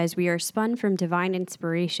she says, "We are spun from divine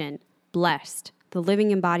inspiration, blessed, the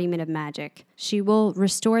living embodiment of magic. She will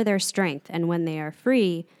restore their strength, and when they are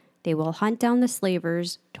free, they will hunt down the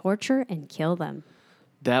slavers, torture, and kill them."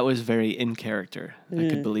 That was very in character. I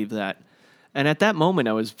could believe that. And at that moment,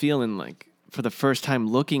 I was feeling like, for the first time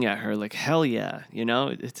looking at her, like, hell yeah. You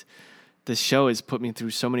know, this show has put me through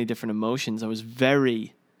so many different emotions. I was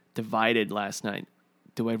very divided last night.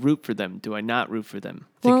 Do I root for them? Do I not root for them?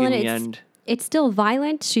 I think in the end... It's still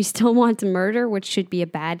violent. She still wants murder, which should be a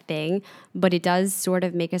bad thing, but it does sort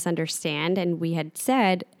of make us understand. And we had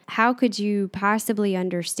said, how could you possibly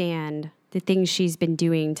understand the things she's been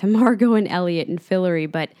doing to Margot and Elliot and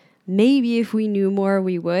Fillory? But maybe if we knew more,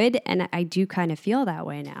 we would. And I do kind of feel that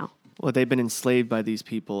way now. Well, they've been enslaved by these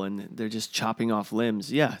people, and they're just chopping off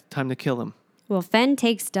limbs. Yeah, time to kill them. Well, Fen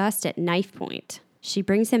takes Dust at knife point. She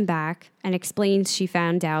brings him back and explains she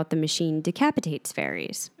found out the machine decapitates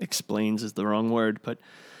fairies. Explains is the wrong word, but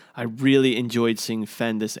I really enjoyed seeing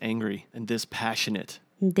Fen this angry and this passionate.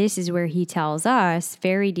 This is where he tells us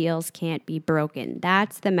fairy deals can't be broken.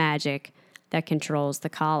 That's the magic that controls the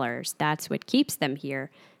collars. That's what keeps them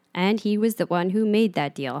here. And he was the one who made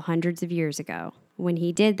that deal hundreds of years ago. When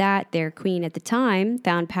he did that, their queen at the time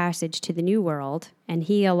found passage to the New World, and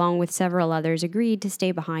he, along with several others, agreed to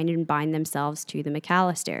stay behind and bind themselves to the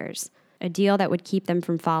McAllisters, a deal that would keep them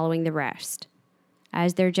from following the rest.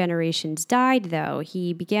 As their generations died, though,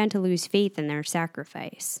 he began to lose faith in their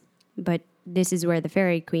sacrifice. But This is where the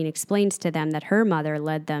Fairy Queen explains to them that her mother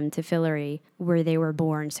led them to Fillory, where they were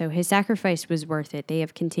born, so his sacrifice was worth it. They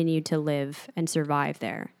have continued to live and survive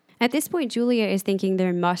there. At this point, Julia is thinking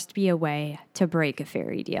there must be a way to break a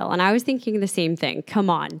fairy deal. And I was thinking the same thing. Come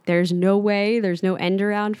on, there's no way, there's no end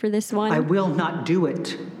around for this one. I will not do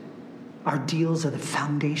it. Our deals are the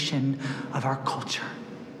foundation of our culture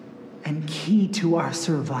and key to our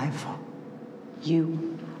survival.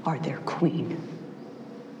 You are their queen.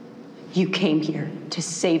 You came here to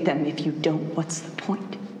save them. If you don't, what's the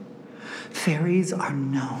point? Fairies are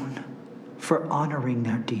known for honoring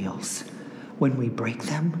their deals. When we break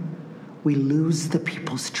them, we lose the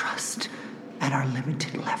people's trust and our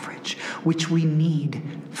limited leverage, which we need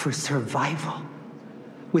for survival.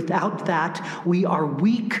 Without that, we are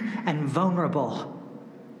weak and vulnerable.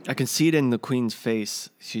 I can see it in the Queen's face.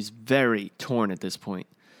 She's very torn at this point.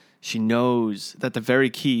 She knows that the very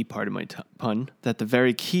key, pardon my pun, that the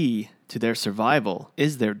very key to their survival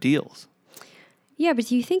is their deals. Yeah, but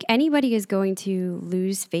do you think anybody is going to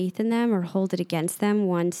lose faith in them or hold it against them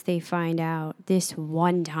once they find out this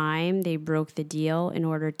one time they broke the deal in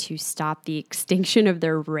order to stop the extinction of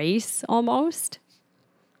their race almost?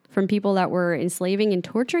 From people that were enslaving and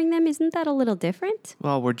torturing them? Isn't that a little different?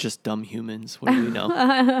 Well, we're just dumb humans. What do we know?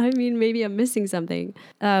 I mean, maybe I'm missing something.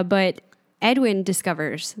 But Edwin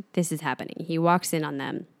discovers this is happening. He walks in on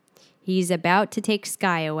them. He's about to take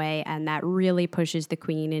Sky away, and that really pushes the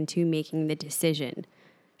Queen into making the decision.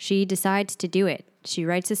 She decides to do it. She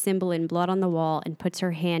writes a symbol in blood on the wall and puts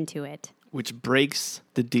her hand to it. Which breaks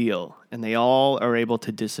the deal, and they all are able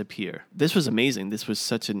to disappear. This was amazing. This was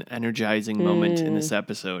such an energizing moment in this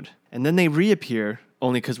episode. And then they reappear,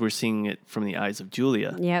 only because we're seeing it from the eyes of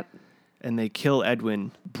Julia. Yep. And they kill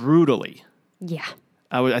Edwin brutally. Yeah.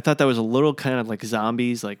 I thought that was a little kind of like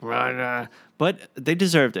zombies, like, rah, rah, but they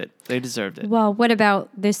deserved it. They deserved it. Well, what about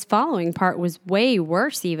this following part was way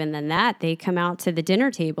worse even than that. They come out to the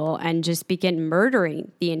dinner table and just begin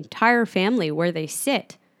murdering the entire family where they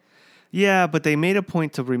sit. Yeah, but they made a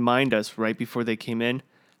point to remind us right before they came in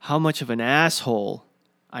how much of an asshole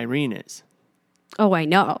Irene is. Oh, I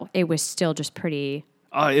know. It was still just pretty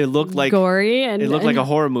It looked like gory. It looked like a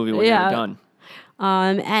horror movie when they were done.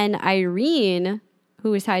 And Irene,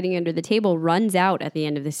 who is hiding under the table, runs out at the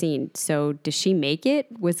end of the scene. So does she make it?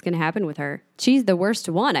 What's going to happen with her? She's the worst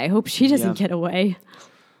one. I hope she doesn't get away.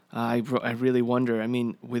 I really wonder. I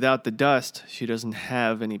mean, without the dust, she doesn't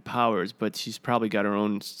have any powers, but she's probably got her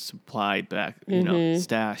own supply back,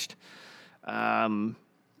 stashed.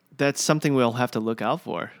 That's something we'll have to look out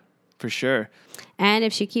for sure. And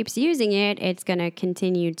if she keeps using it, it's going to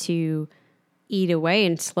continue to eat away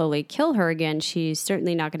and slowly kill her again. She's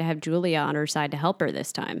certainly not going to have Julia on her side to help her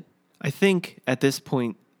this time. I think at this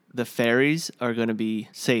point, the fairies are going to be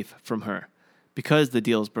safe from her. Because the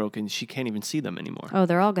deal's broken, she can't even see them anymore. Oh,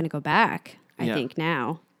 they're all going to go back, I think,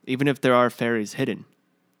 now. Even if there are fairies hidden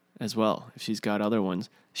as well, if she's got other ones,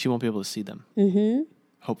 she won't be able to see them. Mm-hmm.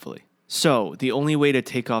 Hopefully. So, the only way to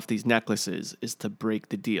take off these necklaces is to break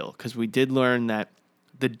the deal. Because we did learn that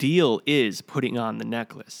the deal is putting on the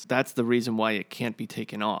necklace. That's the reason why it can't be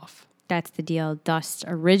taken off. That's the deal Dust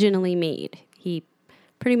originally made. He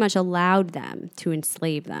pretty much allowed them to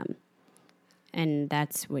enslave them. And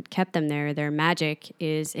that's what kept them there. Their magic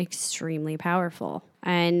is extremely powerful.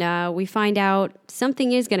 And we find out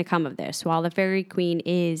something is going to come of this. While the Fairy Queen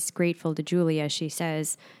is grateful to Julia, she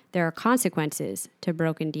says there are consequences to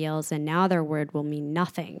broken deals, and now their word will mean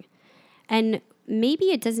nothing. And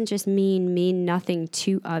maybe it doesn't just mean nothing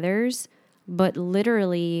to others, but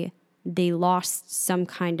literally they lost some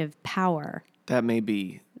kind of power. That may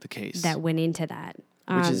be the case. That went into that.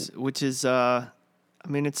 Which is I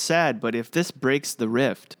mean, it's sad, but if this breaks the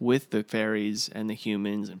rift with the fairies and the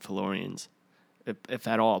humans and Fillorians, if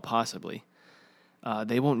at all possibly,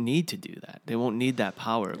 they won't need to do that. They won't need that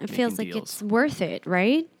power of It feels like deals. it's worth it,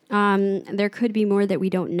 right? There could be more that we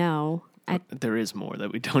don't know. There is more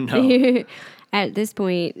that we don't know. At this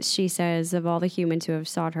point, she says, of all the humans who have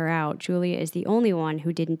sought her out, Julia is the only one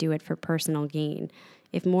who didn't do it for personal gain.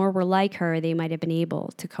 If more were like her, they might have been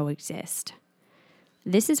able to coexist.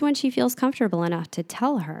 This is when she feels comfortable enough to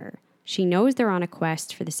tell her. She knows they're on a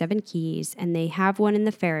quest for the 7 keys, and they have one in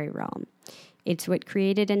the fairy realm. It's what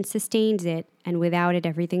created and sustains it, and without it,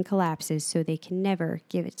 everything collapses, so they can never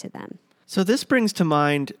give it to them. So this brings to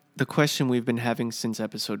mind the question we've been having since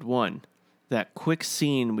episode 1, that quick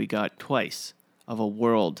scene we got twice of a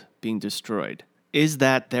world being destroyed. Is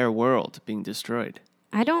that their world being destroyed?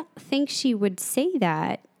 I don't think she would say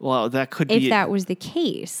that. Well, that could if be... If that was the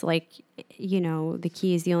case, like, the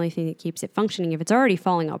key is the only thing that keeps it functioning. If it's already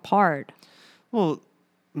falling apart. Well,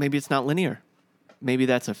 maybe it's not linear. maybe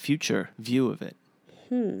that's a future view of it.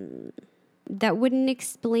 That wouldn't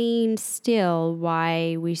explain still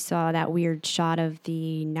why we saw that weird shot of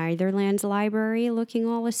the Netherlands library looking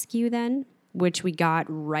all askew then, which we got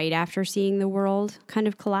right after seeing the world kind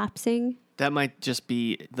of collapsing. That might just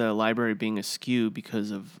be the library being askew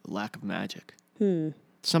because of lack of magic.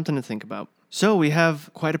 Something to think about. So we have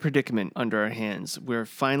quite a predicament under our hands. We're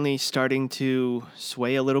finally starting to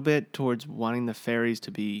sway a little bit towards wanting the fairies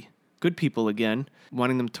to be good people again,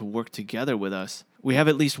 wanting them to work together with us. We have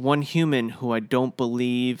at least one human who I don't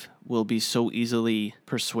believe will be so easily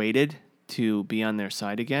persuaded to be on their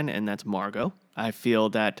side again, and that's Margot. I feel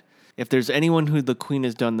that if there's anyone who the Queen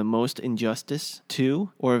has done the most injustice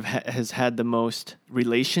to, or has had the most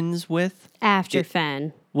relations with... After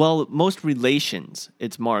Fen. Well, most relations,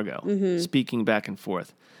 it's Margot, speaking back and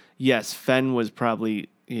forth. Yes, Fen was probably...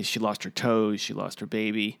 She lost her toes, she lost her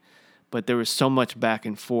baby, but there was so much back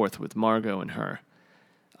and forth with Margot and her.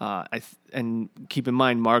 And keep in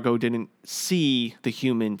mind, Margot didn't see the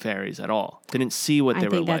human fairies at all. Didn't see what they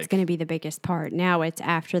were like. I think that's going to be the biggest part. Now it's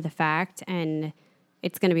after the fact, and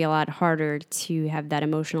it's going to be a lot harder to have that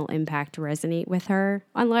emotional impact resonate with her.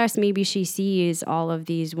 Unless maybe she sees all of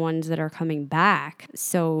these ones that are coming back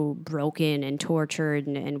so broken and tortured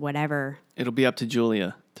and whatever. It'll be up to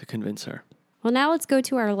Julia to convince her. Well, now let's go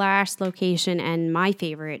to our last location and my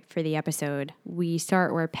favorite for the episode. We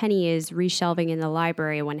start where Penny is reshelving in the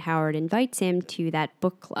library when Howard invites him to that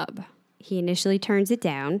book club. He initially turns it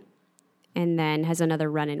down and then has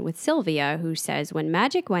another run-in with Sylvia, who says when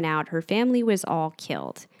magic went out, her family was all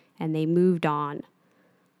killed and they moved on.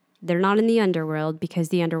 They're not in the underworld because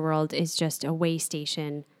the underworld is just a way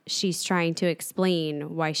station. She's trying to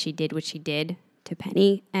explain why she did what she did to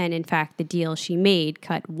Penny, and in fact, the deal she made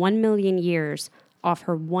cut 1 million years off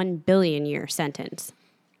her 1 billion year sentence.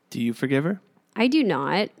 Do you forgive her? I do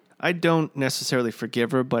not. I don't necessarily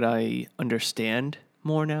forgive her, but I understand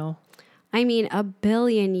more now. I mean, 1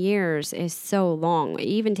 billion years is so long.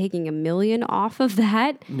 Even taking 1 million off of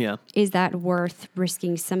that, is that worth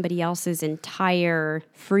risking somebody else's entire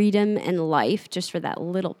freedom and life just for that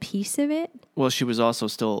little piece of it? Well, she was also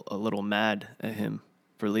still a little mad at him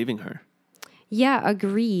for leaving her. Yeah,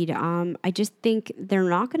 agreed. I just think they're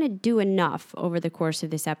not going to do enough over the course of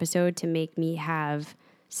this episode to make me have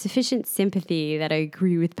sufficient sympathy that I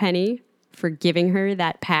agree with Penny for giving her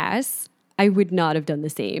that pass. I would not have done the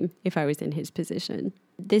same if I was in his position.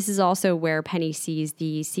 This is also where Penny sees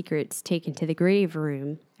the secrets taken to the grave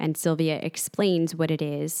room, and Sylvia explains what it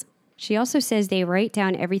is. She also says they write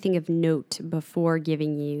down everything of note before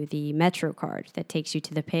giving you the Metro card that takes you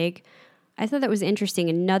to the pig. I thought that was interesting.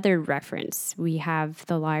 Another reference. We have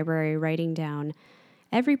the library writing down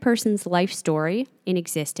every person's life story in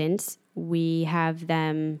existence. We have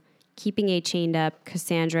them keeping a chained up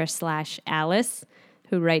Cassandra/Alice,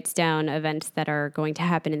 who writes down events that are going to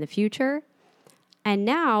happen in the future. And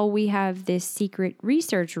now we have this secret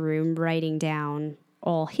research room writing down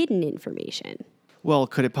all hidden information. Well,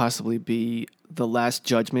 could it possibly be the last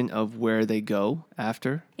judgment of where they go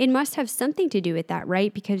after? It must have something to do with that,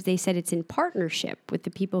 right? Because they said it's in partnership with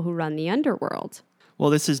the people who run the underworld.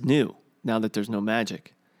 Well, this is new, now that there's no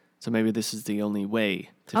magic. So maybe this is the only way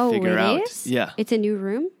to figure out. Oh, it is? Yeah. It's a new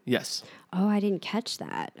room? Yes. Oh, I didn't catch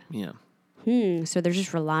that. Yeah. So they're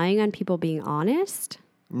just relying on people being honest?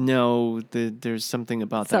 No, there's something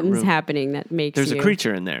about that room. Something's happening that makes There's a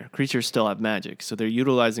creature in there. Creatures still have magic. So they're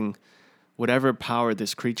utilizing whatever power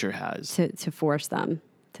this creature has. To force them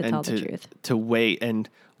to tell the truth. To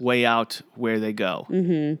weigh out where they go.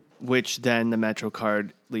 Mm-hmm. Which then the Metro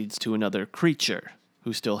card leads to another creature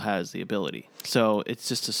who still has the ability. So it's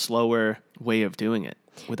just a slower way of doing it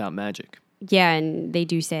without magic. Yeah, and they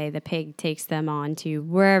do say the pig takes them on to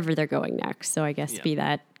wherever they're going next. So I guess be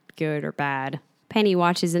that good or bad. Penny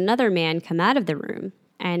watches another man come out of the room.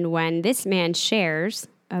 And when this man shares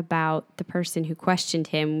about the person who questioned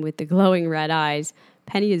him with the glowing red eyes,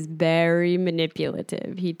 Penny is very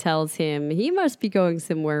manipulative. He tells him he must be going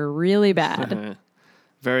somewhere really bad.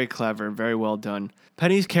 Very clever, very well done.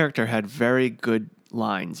 Penny's character had very good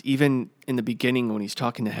lines, even in the beginning when he's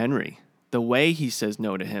talking to Henry. The way he says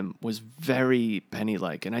no to him was very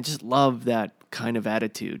Penny-like, and I just love that kind of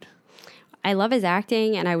attitude. I love his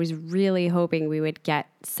acting, and I was really hoping we would get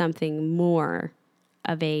something more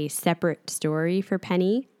of a separate story for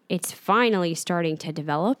Penny. It's finally starting to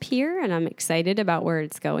develop here, and I'm excited about where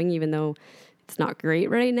it's going, even though it's not great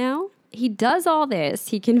right now. He does all this.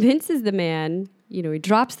 He convinces the man, he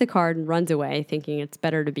drops the card and runs away, thinking it's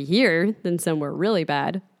better to be here than somewhere really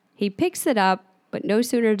bad. He picks it up, but no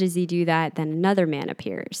sooner does he do that than another man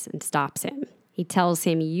appears and stops him. He tells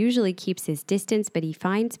him he usually keeps his distance, but he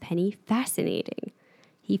finds Penny fascinating.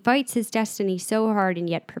 He fights his destiny so hard and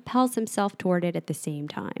yet propels himself toward it at the same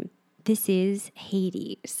time. This is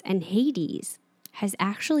Hades, and Hades has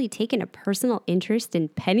actually taken a personal interest in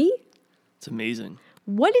Penny? It's amazing.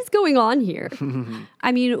 What is going on here?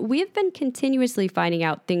 I mean, we have been continuously finding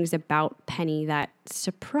out things about Penny that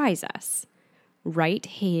surprise us, right?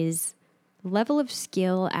 His level of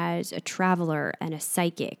skill as a traveler and a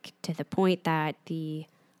psychic, to the point that the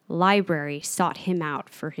library sought him out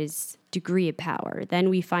for his degree of power. Then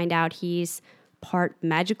we find out he's part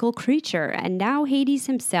magical creature, and now Hades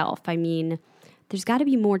himself. I mean, there's got to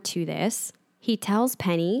be more to this. He tells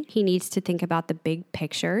Penny he needs to think about the big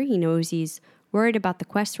picture. He knows he's worried about the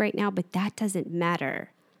quest right now, but that doesn't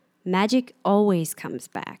matter. Magic always comes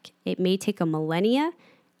back. It may take a millennia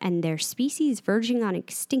and their species verging on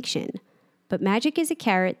extinction, but magic is a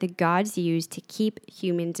carrot the gods use to keep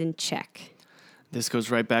humans in check. This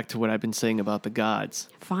goes right back to what I've been saying about the gods.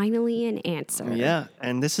 Finally, an answer. Yeah,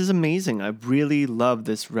 and this is amazing. I really love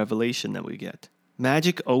this revelation that we get.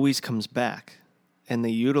 Magic always comes back, and they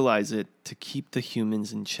utilize it to keep the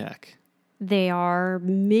humans in check. They are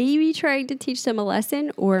maybe trying to teach them a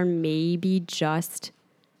lesson, or maybe just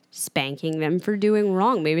spanking them for doing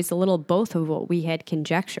wrong. Maybe it's a little both of what we had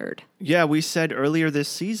conjectured. Yeah, we said earlier this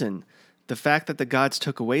season, the fact that the gods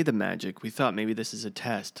took away the magic, we thought maybe this is a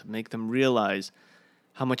test to make them realize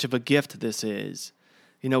how much of a gift this is.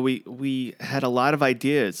 You know, we had a lot of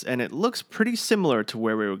ideas, and it looks pretty similar to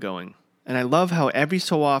where we were going. And I love how every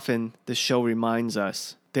so often the show reminds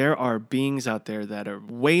us there are beings out there that are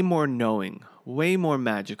way more knowing, way more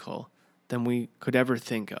magical than we could ever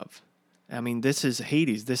think of. I mean, this is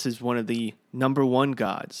Hades. This is one of the number one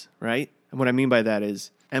gods, right? And what I mean by that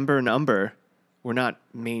is Ember and Umber were not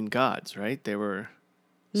main gods, right? They were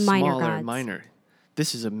smaller, minor.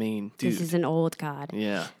 This is a main dude. This is an old god.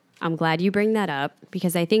 Yeah. I'm glad you bring that up,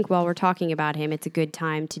 because I think while we're talking about him, it's a good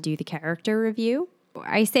time to do the character review.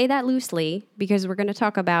 I say that loosely because we're going to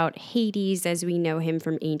talk about Hades as we know him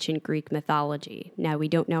from ancient Greek mythology. Now, we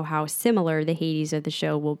don't know how similar the Hades of the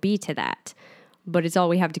show will be to that, but it's all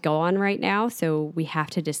we have to go on right now, so we have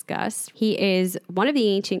to discuss. He is one of the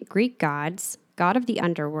ancient Greek gods, god of the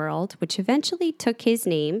underworld, which eventually took his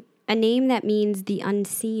name, a name that means the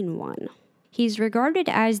unseen one. He's regarded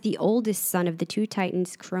as the oldest son of the two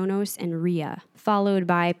titans Kronos and Rhea, followed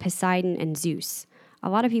by Poseidon and Zeus. A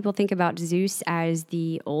lot of people think about Zeus as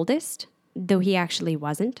the oldest, though he actually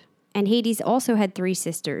wasn't. And Hades also had three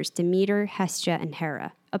sisters, Demeter, Hestia, and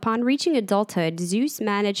Hera. Upon reaching adulthood, Zeus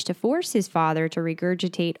managed to force his father to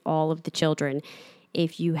regurgitate all of the children.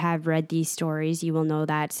 If you have read these stories, you will know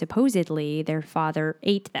that supposedly their father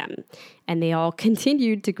ate them, and they all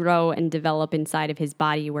continued to grow and develop inside of his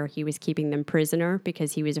body, where he was keeping them prisoner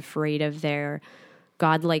because he was afraid of their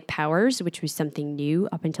godlike powers, which was something new.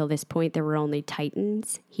 Up until this point, there were only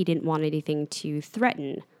titans. He didn't want anything to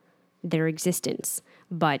threaten their existence.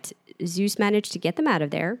 But Zeus managed to get them out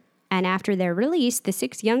of there. And after their release, the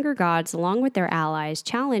 6 younger gods, along with their allies,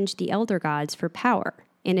 challenged the elder gods for power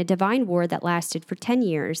in a divine war that lasted for 10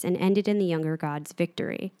 years and ended in the younger gods'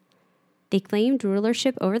 victory. They claimed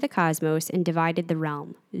rulership over the cosmos and divided the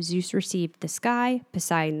realm. Zeus received the sky,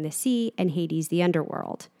 Poseidon the sea, and Hades the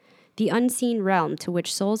underworld, the unseen realm to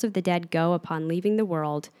which souls of the dead go upon leaving the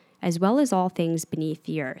world, as well as all things beneath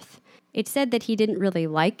the earth. It's said that he didn't really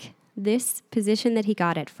like this position that he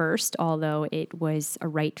got at first, although it was a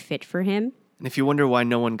right fit for him. And if you wonder why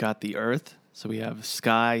no one got the earth, so we have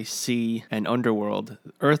sky, sea, and underworld.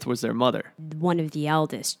 Earth was their mother. One of the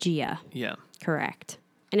eldest, Gaia. Yeah. Correct.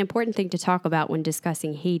 An important thing to talk about when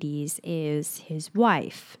discussing Hades is his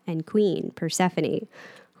wife and queen, Persephone,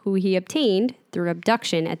 who he obtained through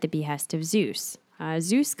abduction at the behest of Zeus.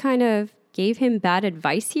 Zeus kind of gave him bad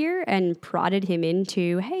advice here and prodded him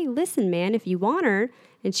into, hey, listen, man, if you want her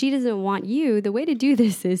and she doesn't want you, the way to do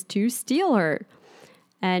this is to steal her.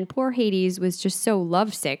 And poor Hades was just so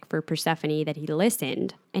lovesick for Persephone that he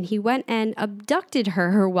listened, and he went and abducted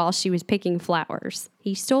her while she was picking flowers.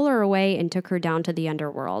 He stole her away and took her down to the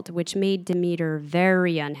underworld, which made Demeter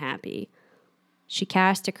very unhappy. She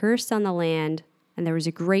cast a curse on the land, and there was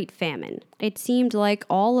a great famine. It seemed like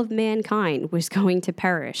all of mankind was going to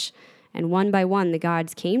perish, and one by one the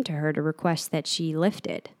gods came to her to request that she lift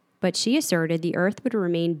it. But she asserted the earth would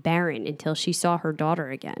remain barren until she saw her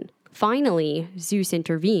daughter again. Finally, Zeus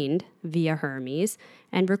intervened via Hermes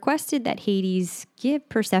and requested that Hades give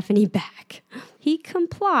Persephone back. He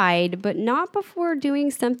complied, but not before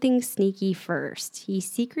doing something sneaky first. He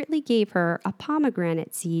secretly gave her a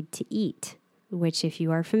pomegranate seed to eat, which, if you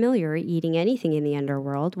are familiar, eating anything in the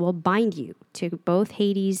underworld will bind you to both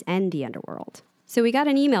Hades and the underworld. So we got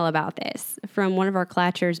an email about this from one of our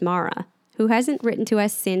Clatchers, Mara, who hasn't written to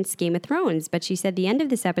us since Game of Thrones, but she said the end of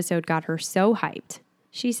this episode got her so hyped.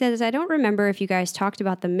 She says, I don't remember if you guys talked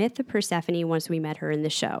about the myth of Persephone once we met her in the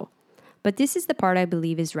show, but this is the part I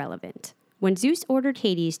believe is relevant. When Zeus ordered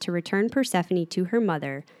Hades to return Persephone to her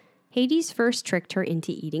mother, Hades first tricked her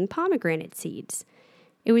into eating pomegranate seeds.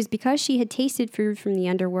 It was because she had tasted food from the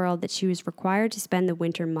underworld that she was required to spend the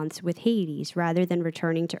winter months with Hades rather than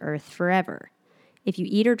returning to Earth forever. If you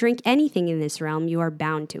eat or drink anything in this realm, you are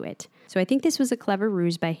bound to it. So I think this was a clever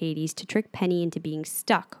ruse by Hades to trick Penny into being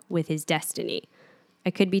stuck with his destiny.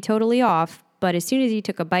 I could be totally off, but as soon as he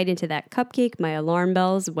took a bite into that cupcake, my alarm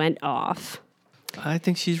bells went off. I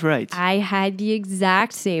think she's right. I had the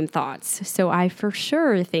exact same thoughts, so I for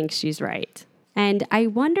sure think she's right. And I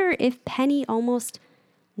wonder if Penny almost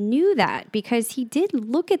knew that, because he did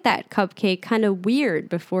look at that cupcake kind of weird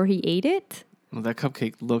before he ate it. Well, that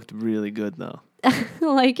cupcake looked really good, though.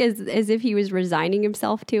 Like as if he was resigning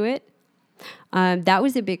himself to it. That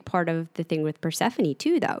was a big part of the thing with Persephone,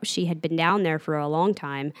 too, though. She had been down there for a long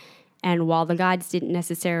time, and while the gods didn't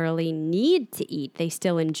necessarily need to eat, they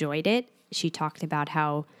still enjoyed it. She talked about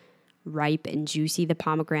how ripe and juicy the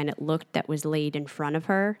pomegranate looked that was laid in front of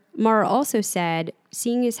her. Mara also said,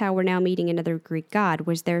 seeing as how we're now meeting another Greek god,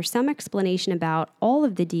 was there some explanation about all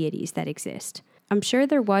of the deities that exist? I'm sure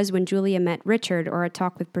there was when Julia met Richard or a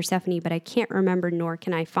talk with Persephone, but I can't remember nor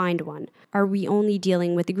can I find one. Are we only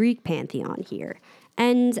dealing with the Greek pantheon here?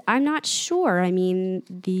 And I'm not sure. I mean,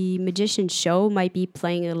 the magician's show might be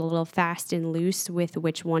playing a little fast and loose with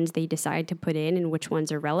which ones they decide to put in and which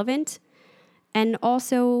ones are relevant. And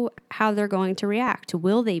also how they're going to react.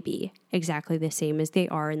 Will they be exactly the same as they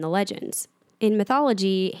are in the legends? In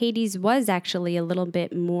mythology, Hades was actually a little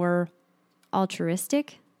bit more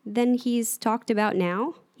altruistic than he's talked about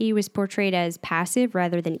now. He was portrayed as passive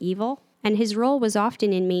rather than evil, and his role was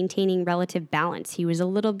often in maintaining relative balance. He was a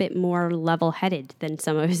little bit more level-headed than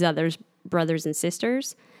some of his other brothers and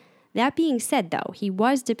sisters. That being said, though, he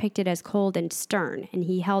was depicted as cold and stern, and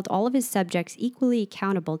he held all of his subjects equally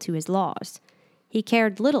accountable to his laws. He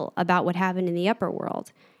cared little about what happened in the upper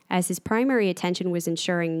world, as his primary attention was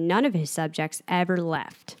ensuring none of his subjects ever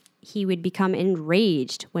left. He would become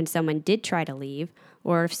enraged when someone did try to leave,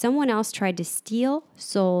 or if someone else tried to steal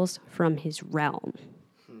souls from his realm.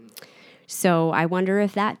 So I wonder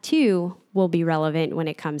if that, too, will be relevant when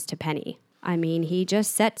it comes to Penny. I mean, he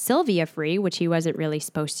just set Sylvia free, which he wasn't really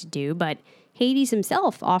supposed to do, but Hades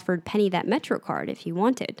himself offered Penny that Metro card if he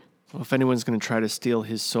wanted. Well, if anyone's going to try to steal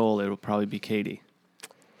his soul, it'll probably be Katie.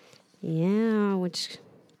 Yeah, which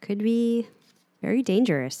could be very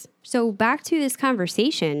dangerous. So back to this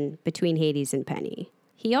conversation between Hades and Penny.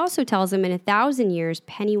 He also tells him in 1,000 years,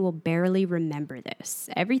 Penny will barely remember this.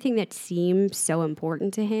 Everything that seems so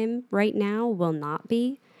important to him right now will not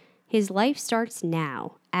be. His life starts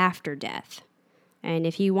now, after death. And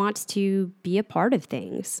if he wants to be a part of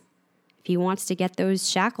things, if he wants to get those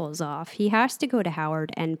shackles off, he has to go to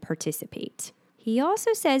Howard and participate. He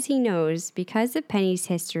also says he knows, because of Penny's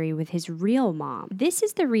history with his real mom, this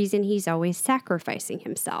is the reason he's always sacrificing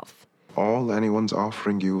himself. All anyone's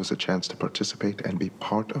offering you is a chance to participate and be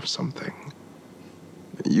part of something.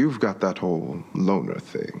 You've got that whole loner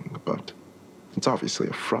thing, but it's obviously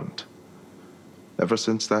a front. Ever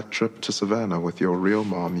since that trip to Savannah with your real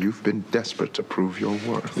mom, you've been desperate to prove your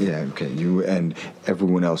worth. Yeah, okay, you and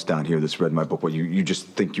everyone else down here that's read my book, what, you just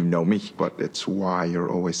think you know me? But it's why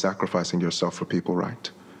you're always sacrificing yourself for people,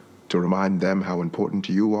 right? To remind them how important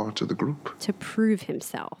you are to the group. To prove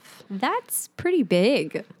himself. That's pretty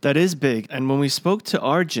big. That is big. And when we spoke to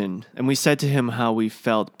Arjun, and we said to him how we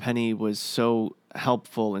felt Penny was so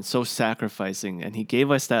helpful and so sacrificing, and he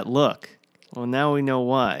gave us that look. Well, now we know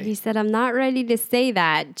why. He said, I'm not ready to say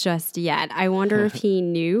that just yet. I wonder if he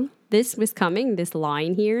knew this was coming, this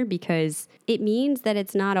line here, because it means that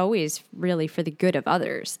it's not always really for the good of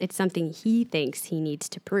others. It's something he thinks he needs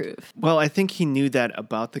to prove. Well, I think he knew that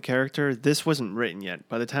about the character. This wasn't written yet.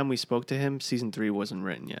 By the time we spoke to him, season 3 wasn't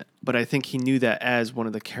written yet. But I think he knew that as one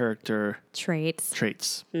of the character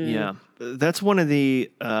traits. Yeah. That's one of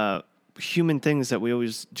the human things that we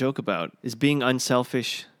always joke about, is being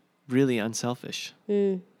unselfish. Really unselfish.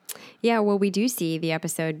 Yeah, well, we do see the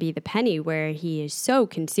episode Be the Penny, where he is so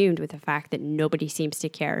consumed with the fact that nobody seems to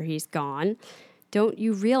care he's gone. Don't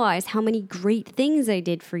you realize how many great things I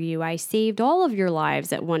did for you? I saved all of your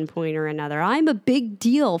lives at one point or another. I'm a big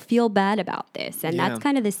deal. Feel bad about this. And that's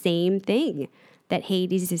kind of the same thing that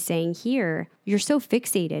Hades is saying here. You're so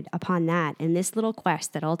fixated upon that and this little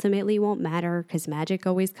quest that ultimately won't matter because magic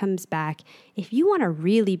always comes back. If you want to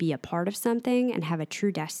really be a part of something and have a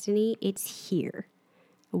true destiny, it's here.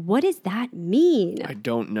 What does that mean? I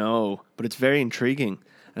don't know, but it's very intriguing.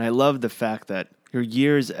 And I love the fact that your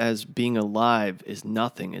years as being alive is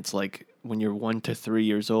nothing. It's like when you're 1 to 3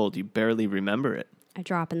 years old, you barely remember it. A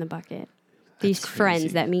drop in the bucket. These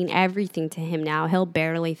friends that mean everything to him now, he'll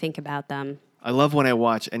barely think about them. I love when I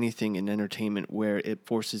watch anything in entertainment where it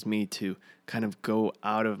forces me to kind of go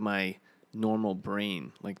out of my normal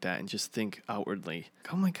brain like that and just think outwardly.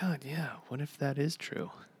 Oh my God, yeah, what if that is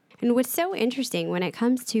true? And what's so interesting when it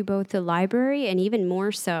comes to both the library and even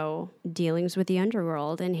more so dealings with the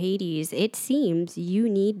underworld and Hades, it seems you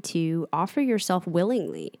need to offer yourself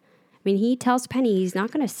willingly. I mean, he tells Penny he's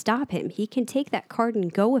not going to stop him. He can take that card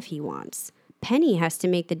and go if he wants. Penny has to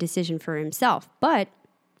make the decision for himself. But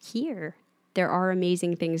here, there are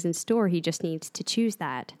amazing things in store. He just needs to choose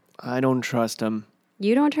that. I don't trust him.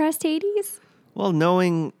 You don't trust Hades? Well,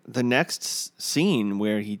 knowing the next scene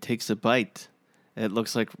where he takes a bite, it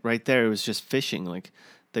looks like right there it was just fishing. Like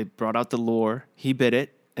they brought out the lure, he bit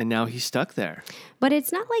it, and now he's stuck there. But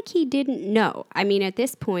it's not like he didn't know. I mean, at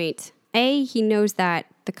this point, he knows that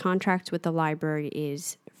the contract with the library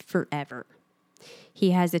is forever.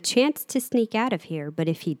 He has a chance to sneak out of here, but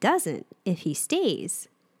if he doesn't, if he stays,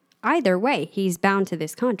 either way, he's bound to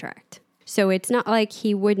this contract. So it's not like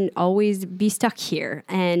he wouldn't always be stuck here.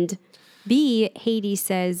 And B, Hades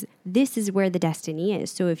says, this is where the destiny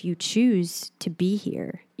is. So if you choose to be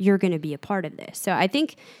here, you're going to be a part of this. So I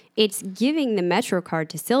think it's giving the Metro card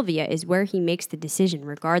to Sylvia is where he makes the decision,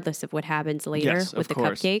 regardless of what happens later with the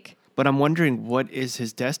cupcake. But I'm wondering, what is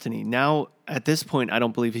his destiny? Now, at this point, I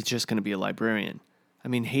don't believe he's just going to be a librarian. I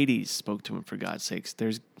mean, Hades spoke to him, for God's sakes.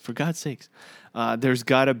 There's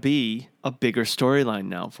got to be a bigger storyline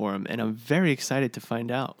now for him, and I'm very excited to find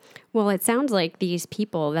out. Well, it sounds like these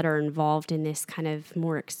people that are involved in this kind of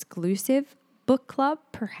more exclusive book club,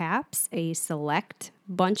 perhaps a select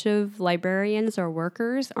bunch of librarians or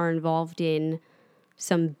workers are involved in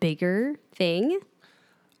some bigger thing.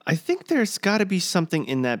 I think there's got to be something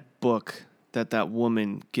in that book that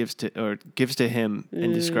woman gives to him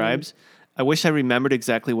and describes. I wish I remembered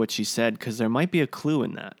exactly what she said, because there might be a clue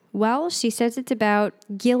in that. Well, she says it's about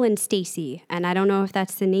Gil and Stacy, and I don't know if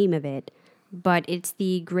that's the name of it, but it's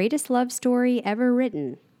the greatest love story ever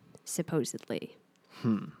written, supposedly.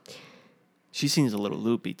 She seems a little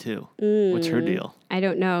loopy, too. What's her deal? I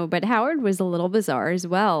don't know, but Howard was a little bizarre as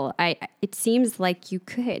well. It seems like you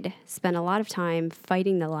could spend a lot of time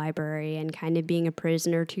fighting the library and kind of being a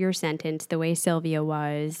prisoner to your sentence, the way Sylvia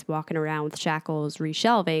was, walking around with shackles,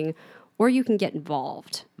 reshelving, or you can get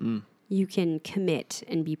involved. You can commit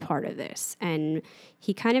and be part of this. And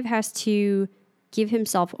he kind of has to give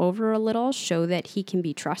himself over a little, show that he can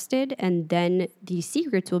be trusted, and then these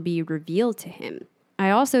secrets will be revealed to him.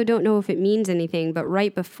 I also don't know if it means anything, but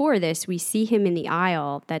right before this, we see him in the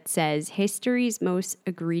aisle that says, history's most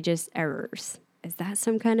egregious errors. Is that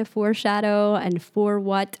some kind of foreshadow? And for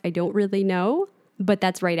what? I don't really know. But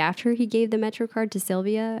that's right after he gave the Metro card to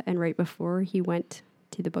Sylvia and right before he went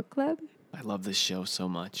to the book club. I love this show so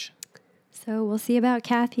much. So we'll see about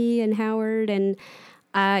Kathy and Howard. And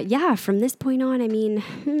from this point on, I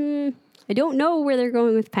mean, I don't know where they're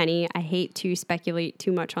going with Penny. I hate to speculate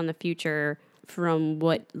too much on the future from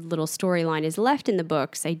what little storyline is left in the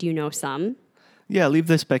books. I do know some. Yeah, leave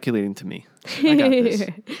the speculating to me. I got this.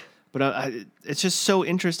 But it's just so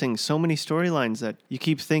interesting. So many storylines that you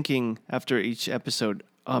keep thinking after each episode,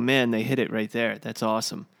 oh man, they hit it right there. That's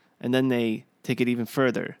awesome. And then they take it even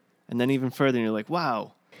further. And then even further, and you're like,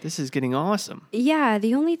 wow, this is getting awesome. Yeah,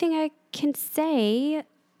 the only thing I can say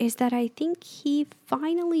is that I think he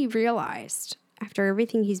finally realized, after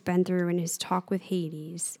everything he's been through in his talk with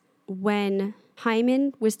Hades, when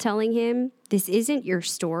Hyman was telling him, this isn't your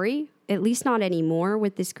story, at least not anymore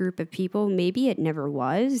with this group of people. Maybe it never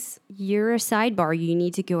was. You're a sidebar. You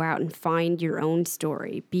need to go out and find your own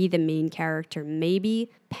story. Be the main character. Maybe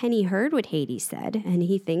Penny heard what Hades said, and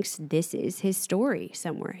he thinks this is his story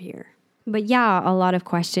somewhere here. But yeah, a lot of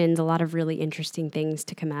questions, a lot of really interesting things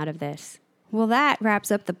to come out of this. Well, that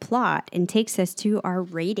wraps up the plot and takes us to our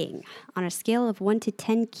rating. On a scale of 1 to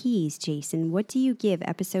 10 keys, Jason, what do you give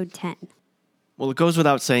episode 10? Well, it goes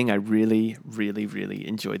without saying, I really, really, really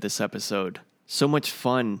enjoyed this episode. So much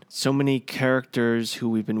fun. So many characters who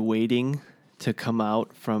we've been waiting to come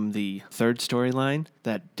out from the third storyline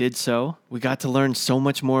that did so. We got to learn so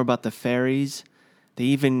much more about the fairies. They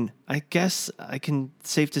even, I guess I can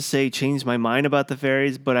safe to say, change my mind about the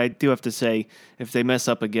fairies, but I do have to say, if they mess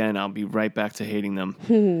up again, I'll be right back to hating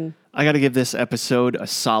them. I got to give this episode a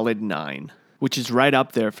solid 9. Which is right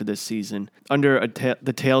up there for this season. Under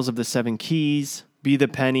the Tales of the Seven Keys, Be the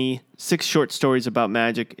Penny, 6 short stories about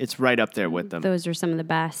magic. It's right up there with them. Those are some of the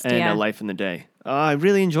best. And A Life in the Day. I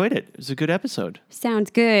really enjoyed it. It was a good episode. Sounds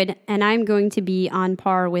good. And I'm going to be on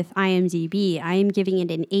par with IMDb. I am giving it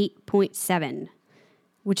an 8.7,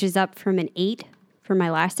 which is up from an 8 for my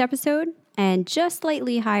last episode and just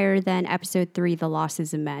slightly higher than episode 3, The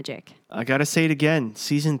Losses of Magic. I gotta say it again.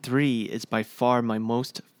 Season 3 is by far my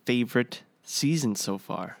most favorite season so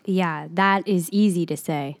far. Yeah, that is easy to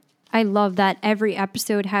say. I love that every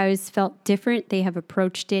episode has felt different. They have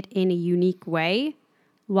approached it in a unique way.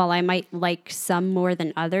 While I might like some more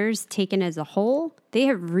than others, taken as a whole, they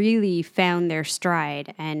have really found their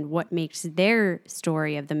stride and what makes their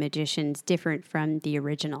story of the magicians different from the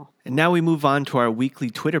original. And now we move on to our weekly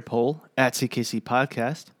Twitter poll at CKC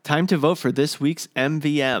Podcast. Time to vote for this week's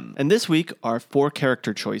MVM. And this week, our 4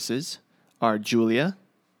 character choices are Julia,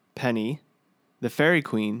 Penny, the Fairy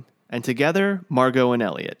Queen, and together, Margot and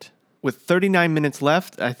Elliot. With 39 minutes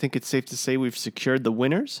left, I think it's safe to say we've secured the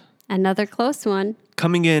winners. Another close one.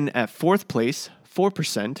 Coming in at 4th place,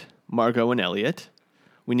 4%, Margot and Elliot.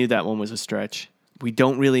 We knew that one was a stretch. We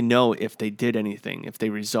don't really know if they did anything, if they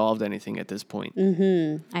resolved anything at this point.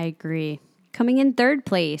 I agree. Coming in 3rd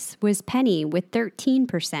place was Penny with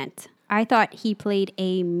 13%. I thought he played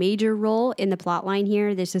a major role in the plotline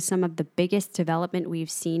here. This is some of the biggest development we've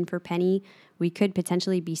seen for Penny. We could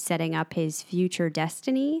potentially be setting up his future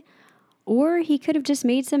destiny. Or he could have just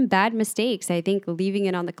made some bad mistakes. I think leaving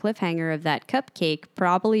it on the cliffhanger of that cupcake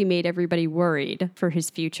probably made everybody worried for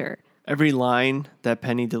his future. Every line that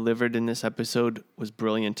Penny delivered in this episode was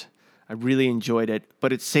brilliant. I really enjoyed it,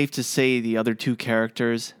 but it's safe to say the other 2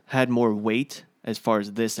 characters had more weight as far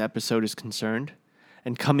as this episode is concerned.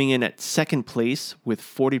 And coming in at 2nd place with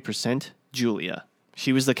 40%, Julia.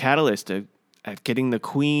 She was the catalyst at getting the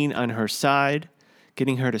queen on her side,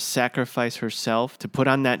 getting her to sacrifice herself to put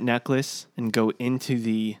on that necklace and go into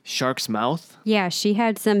the shark's mouth. Yeah, she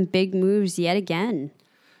had some big moves yet again.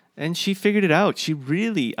 And she figured it out. She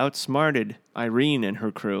really outsmarted Irene and her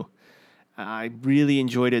crew. I really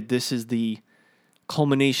enjoyed it. This is the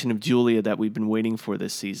culmination of Julia that we've been waiting for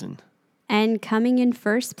this season. And coming in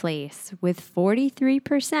 1st place with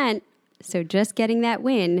 43%, so just getting that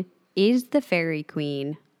win, is the Fairy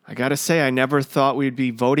Queen. I gotta say, I never thought we'd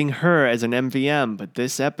be voting her as an MVM, but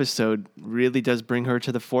this episode really does bring her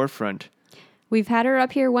to the forefront. We've had her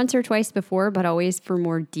up here once or twice before, but always for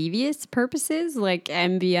more devious purposes, like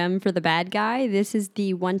MVM for the bad guy. This is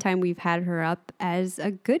the one time we've had her up as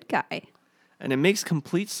a good guy. And it makes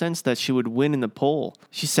complete sense that she would win in the poll.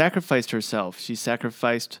 She sacrificed herself. She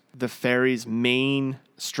sacrificed the fairy's main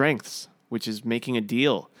strengths, which is making a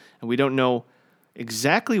deal. And we don't know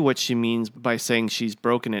exactly what she means by saying she's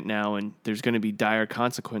broken it now and there's going to be dire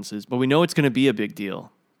consequences, but we know it's going to be a big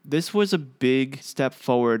deal. This was a big step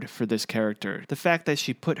forward for this character. The fact that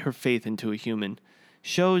she put her faith into a human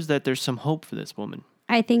shows that there's some hope for this woman.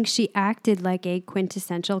 I think she acted like a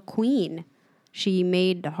quintessential queen. She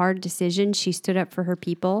made hard decisions. She stood up for her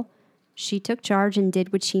people. She took charge and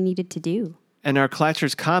did what she needed to do. And our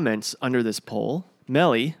Clatchers comments under this poll,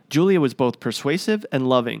 Melly, Julia was both persuasive and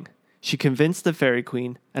loving. She convinced the Fairy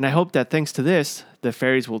Queen, and I hope that thanks to this, the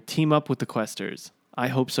fairies will team up with the Questers. I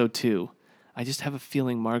hope so too. I just have a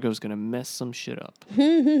feeling Margot's going to mess some shit up.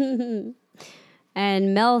 And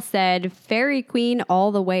Mel said, Fairy Queen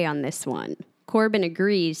all the way on this one. Corbin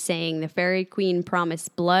agrees, saying the Fairy Queen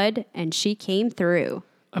promised blood, and she came through.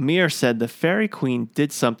 Amir said the Fairy Queen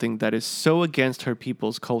did something that is so against her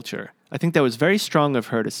people's culture. I think that was very strong of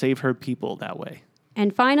her to save her people that way.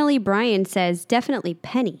 And finally, Brian says, definitely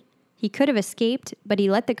Penny. He could have escaped, but he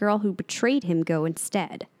let the girl who betrayed him go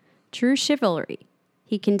instead. True chivalry.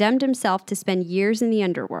 He condemned himself to spend years in the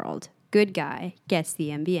underworld. Good guy gets the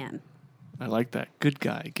MVM. I like that. Good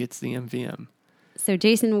guy gets the MVM. So,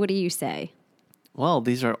 Jason, what do you say? Well,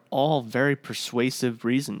 these are all very persuasive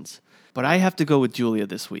reasons. But I have to go with Julia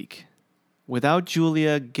this week. Without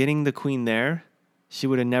Julia getting the queen there, she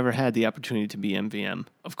would have never had the opportunity to be MVM.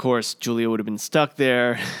 Of course, Julia would have been stuck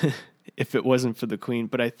there if it wasn't for the queen.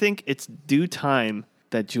 But I think it's due time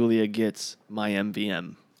that Julia gets my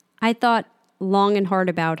MVM. I thought long and hard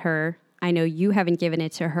about her. I know you haven't given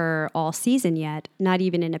it to her all season yet, not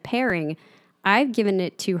even in a pairing. I've given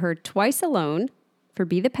it to her twice alone for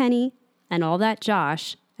Be the Penny and All That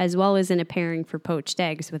Josh, as well as in a pairing for Poached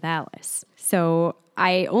Eggs with Alice. So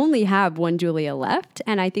I only have one Julia left,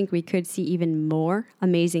 and I think we could see even more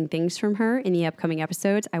amazing things from her in the upcoming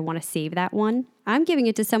episodes. I want to save that one. I'm giving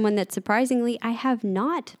it to someone that surprisingly I have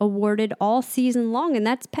not awarded all season long, and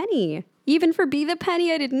that's Penny. Even for Be the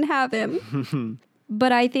Penny, I didn't have him.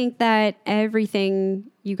 But I think that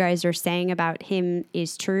everything you guys are saying about him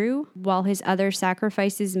is true. While his other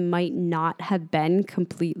sacrifices might not have been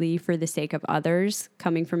completely for the sake of others,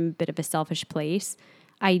 coming from a bit of a selfish place,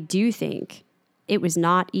 I do think it was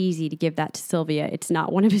not easy to give that to Sylvia. It's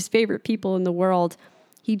not one of his favorite people in the world.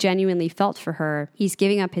 He genuinely felt for her. He's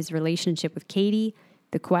giving up his relationship with Katie,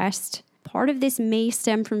 the quest. Part of this may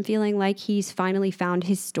stem from feeling like he's finally found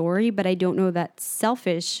his story, but I don't know that's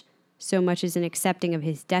selfish so much as an accepting of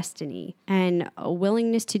his destiny and a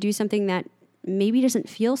willingness to do something that maybe doesn't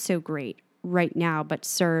feel so great right now, but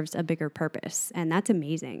serves a bigger purpose. And that's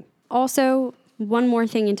amazing. Also, one more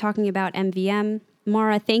thing in talking about MVM.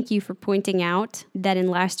 Mara, thank you for pointing out that in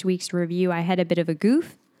last week's review, I had a bit of a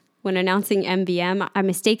goof. When announcing MVM, I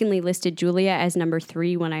mistakenly listed Julia as number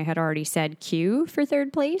 3 when I had already said Q for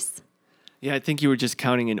 3rd place. Yeah, I think you were just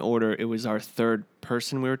counting in order. It was our third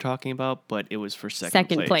person we were talking about, but it was for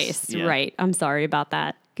second place. Yeah. Right. I'm sorry about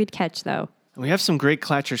that. Good catch, though. We have some great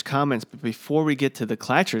Clatchers comments, but before we get to the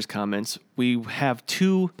Clatchers comments, we have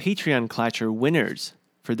 2 Patreon Clatcher winners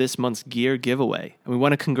for this month's gear giveaway. And we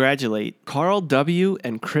want to congratulate Carl W.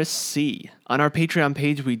 and Chris C. On our Patreon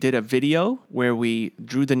page, we did a video where we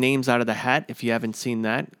drew the names out of the hat. If you haven't seen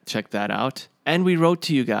that, check that out. And we wrote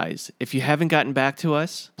to you guys. If you haven't gotten back to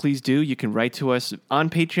us, please do. You can write to us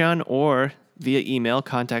on Patreon or via email,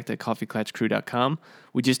 contact@coffeeclatchcrew.com.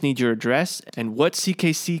 We just need your address and what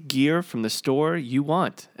CKC gear from the store you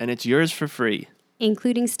want, and it's yours for free.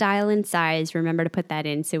 Including style and size. Remember to put that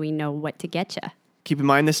in so we know what to get you. Keep in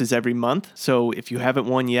mind, this is every month, so if you haven't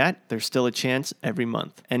won yet, there's still a chance every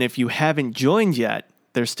month. And if you haven't joined yet,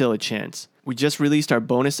 there's still a chance. We just released our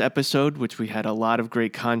bonus episode, which we had a lot of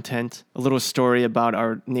great content. A little story about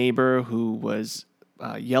our neighbor who was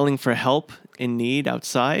yelling for help in need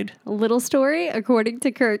outside. A little story? According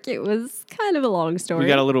to Kirk, it was kind of a long story. We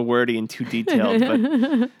got a little wordy and too detailed, but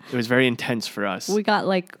it was very intense for us. We got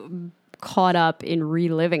caught up in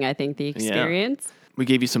reliving, I think, the experience. Yeah. We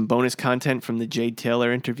gave you some bonus content from the Jade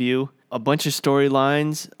Taylor interview, a bunch of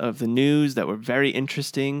storylines of the news that were very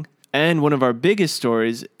interesting. And one of our biggest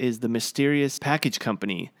stories is the mysterious package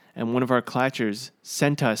company. And one of our Clatchers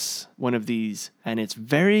sent us one of these. And it's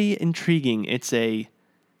very intriguing. It's a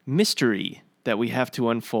mystery that we have to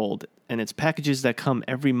unfold. And it's packages that come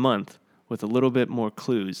every month with a little bit more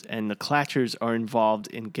clues. And the Clatchers are involved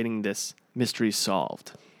in getting this mystery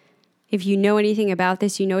solved. If you know anything about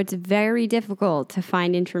this, you know it's very difficult to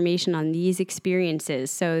find information on these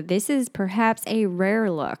experiences. So this is perhaps a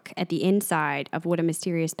rare look at the inside of what a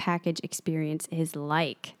mysterious package experience is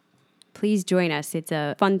like. Please join us. It's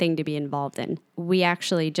a fun thing to be involved in. We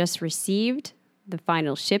actually just received the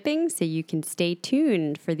final shipping, so you can stay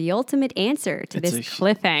tuned for the ultimate answer to this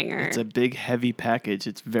cliffhanger. It's a big, heavy package.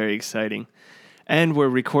 It's very exciting. And we're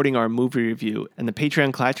recording our movie review, and the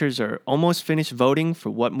Patreon Clatchers are almost finished voting for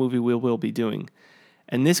what movie we will be doing.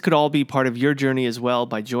 And this could all be part of your journey as well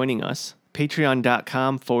by joining us.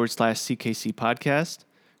 Patreon.com/CKC podcast.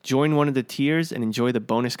 Join one of the tiers and enjoy the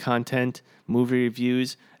bonus content, movie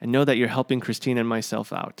reviews, and know that you're helping Christina and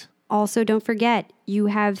myself out. Also, don't forget, you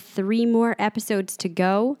have 3 more episodes to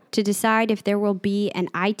go to decide if there will be an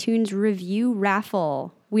iTunes review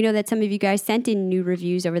raffle. We know that some of you guys sent in new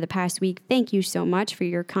reviews over the past week. Thank you so much for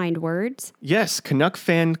your kind words. Yes, Canuck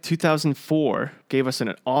Fan 2004 gave us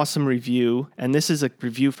an awesome review, and this is a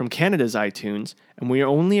review from Canada's iTunes, and we are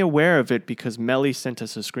only aware of it because Melly sent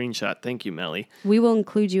us a screenshot. Thank you, Melly. We will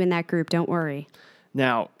include you in that group, don't worry.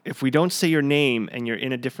 Now, if we don't say your name and you're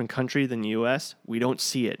in a different country than the U.S., we don't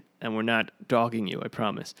see it. And we're not dogging you, I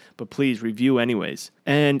promise. But please review anyways.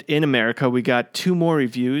 And in America, we got 2 more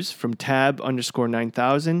reviews from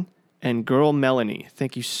tab_9000 and Girl Melanie.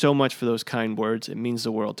 Thank you so much for those kind words. It means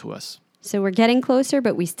the world to us. So we're getting closer,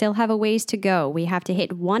 but we still have a ways to go. We have to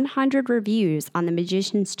hit 100 reviews on the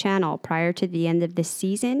Magician's channel prior to the end of this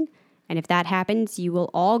season. And if that happens, you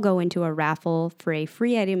will all go into a raffle for a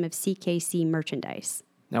free item of CKC merchandise.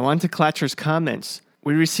 Now on to Clatcher's comments.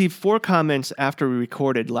 We received 4 comments after we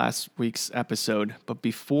recorded last week's episode, but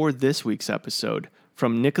before this week's episode,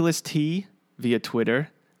 from Nicholas T. via Twitter,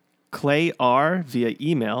 Clay R. via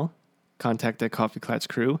email,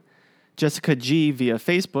 contact@coffeeclatchcrew, Jessica G. via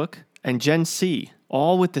Facebook, and Jen C.,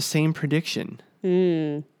 all with the same prediction.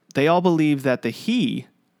 They all believe that the he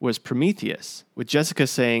was Prometheus, with Jessica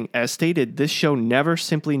saying, as stated, this show never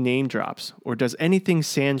simply name drops or does anything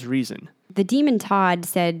sans reason. The Demon Todd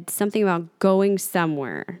said something about going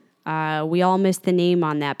somewhere. We all missed the name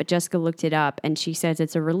on that, but Jessica looked it up, and she says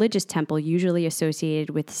it's a religious temple usually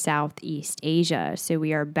associated with Southeast Asia. So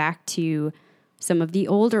we are back to some of the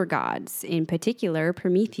older gods, in particular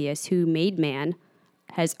Prometheus, who made man,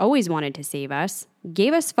 has always wanted to save us,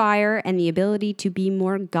 gave us fire and the ability to be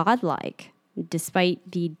more godlike,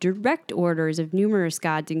 despite the direct orders of numerous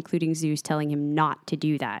gods, including Zeus, telling him not to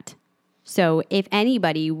do that. So if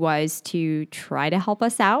anybody was to try to help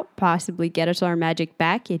us out, possibly get us our magic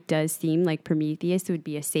back, it does seem like Prometheus would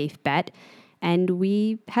be a safe bet. And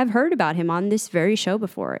we have heard about him on this very show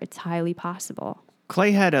before. It's highly possible.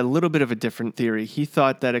 Clay had a little bit of a different theory. He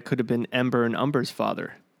thought that it could have been Ember and Umber's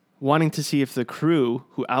father, wanting to see if the crew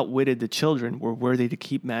who outwitted the children were worthy to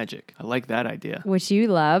keep magic. I like that idea. Which you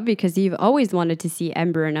love, because you've always wanted to see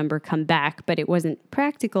Ember and Umber come back, but it wasn't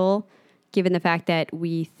practical given the fact that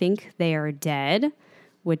we think they are dead.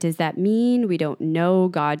 What does that mean? We don't know.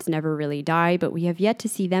 Gods never really die, but we have yet to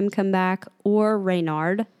see them come back, or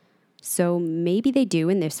Reynard. So maybe they do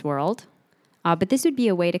in this world. But this would be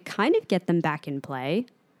a way to kind of get them back in play.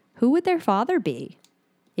 Who would their father be?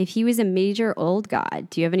 If he was a major old god,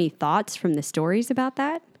 do you have any thoughts from the stories about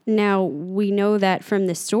that? Now, we know that from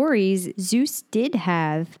the stories, Zeus did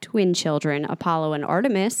have twin children, Apollo and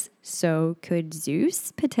Artemis. So could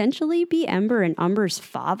Zeus potentially be Ember and Umber's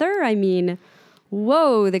father? I mean,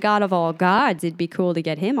 whoa, the god of all gods. It'd be cool to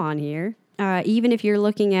get him on here. Even if you're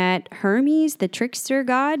looking at Hermes, the trickster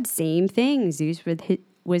god, same thing. Zeus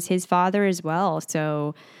was his father as well.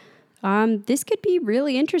 So this could be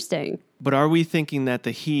really interesting. But are we thinking that the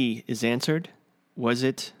he is answered? Was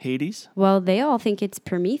it Hades? Well, they all think it's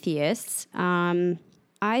Prometheus.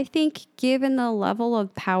 I think given the level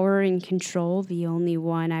of power and control, the only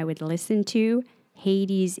one I would listen to,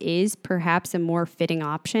 Hades is perhaps a more fitting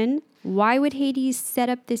option. Why would Hades set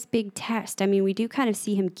up this big test? I mean, we do kind of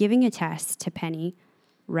see him giving a test to Penny,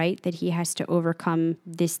 right? That he has to overcome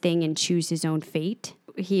this thing and choose his own fate.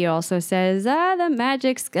 He also says, the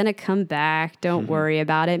magic's gonna come back. Don't worry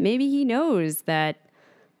about it. Maybe he knows that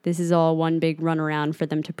this is all one big runaround for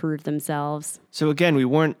them to prove themselves. So again, we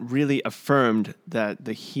weren't really affirmed that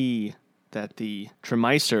the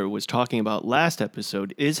Tremicer was talking about last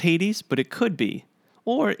episode is Hades, but it could be.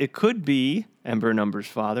 Or it could be Ember and Umber's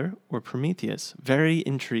father or Prometheus. Very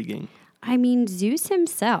intriguing. I mean, Zeus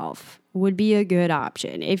himself would be a good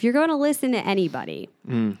option. If you're going to listen to anybody,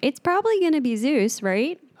 it's probably going to be Zeus,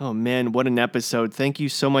 right? Oh man, what an episode. Thank you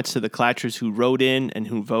so much to the Clatchers who wrote in and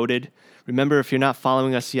who voted. Remember, if you're not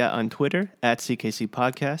following us yet on Twitter, @CKC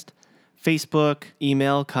Podcast, Facebook,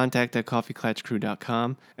 email,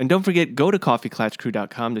 contact@coffeeclatchcrew.com. And don't forget, go to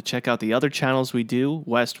coffeeclatchcrew.com to check out the other channels we do,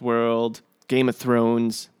 Westworld, Game of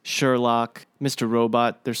Thrones, Sherlock, Mr.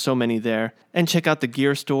 Robot. There's so many there. And check out the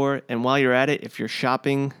gear store. And while you're at it, if you're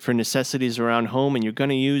shopping for necessities around home and you're going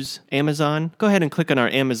to use Amazon, go ahead and click on our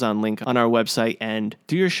Amazon link on our website and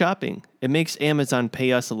do your shopping. It makes Amazon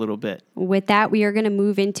pay us a little bit. With that, we are going to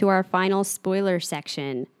move into our final spoiler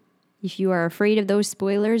section. If you are afraid of those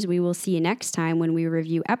spoilers, we will see you next time when we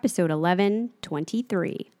review episode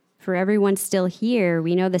 11:23. For everyone still here,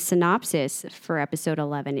 we know the synopsis for episode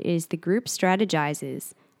 11 is the group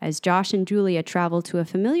strategizes as Josh and Julia travel to a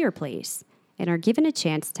familiar place and are given a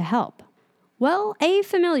chance to help. Well, a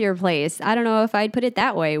familiar place. I don't know if I'd put it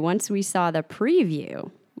that way. Once we saw the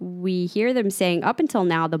preview, we hear them saying up until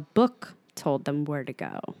now the book told them where to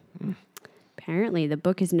go. Apparently, the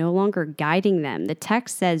book is no longer guiding them. The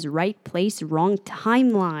text says right place, wrong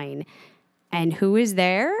timeline. And who is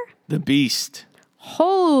there? The Beast.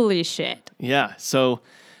 Holy shit. Yeah, so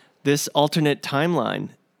this alternate timeline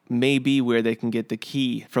may be where they can get the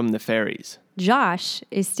key from the fairies. Josh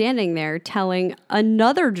is standing there telling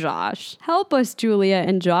another Josh, help us, Julia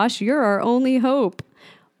and Josh, you're our only hope.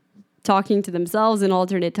 Talking to themselves in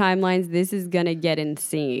alternate timelines, this is going to get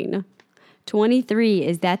insane. 23,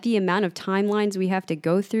 is that the amount of timelines we have to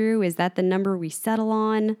go through? Is that the number we settle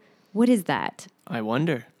on? What is that? I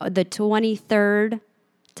wonder. The 23rd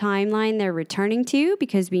timeline they're returning to,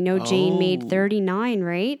 because we know Jane made 39,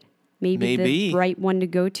 right? Maybe the right one to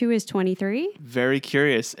go to is 23? Very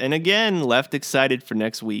curious. And again, left excited for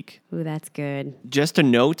next week. Ooh, that's good. Just a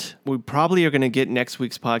note, we probably are going to get next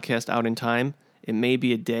week's podcast out in time. It may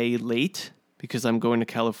be a day late because I'm going to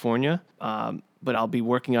California, but I'll be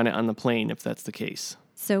working on it on the plane if that's the case.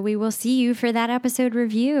 So we will see you for that episode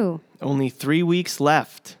review. Only 3 weeks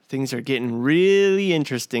left. Things are getting really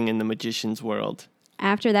interesting in the magician's world.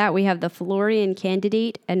 After that, we have the Florian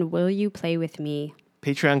Candidate and Will You Play With Me?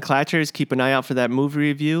 Patreon Clatchers, keep an eye out for that movie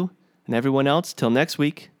review. And everyone else, till next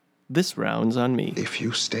week, this round's on me. If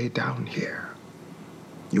you stay down here,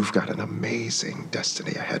 you've got an amazing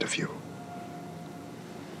destiny ahead of you.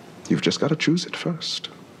 You've just got to choose it first.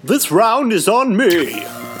 This round is on me.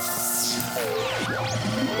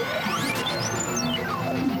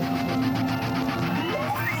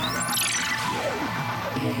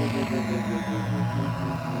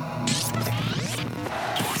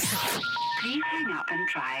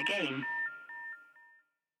 try again.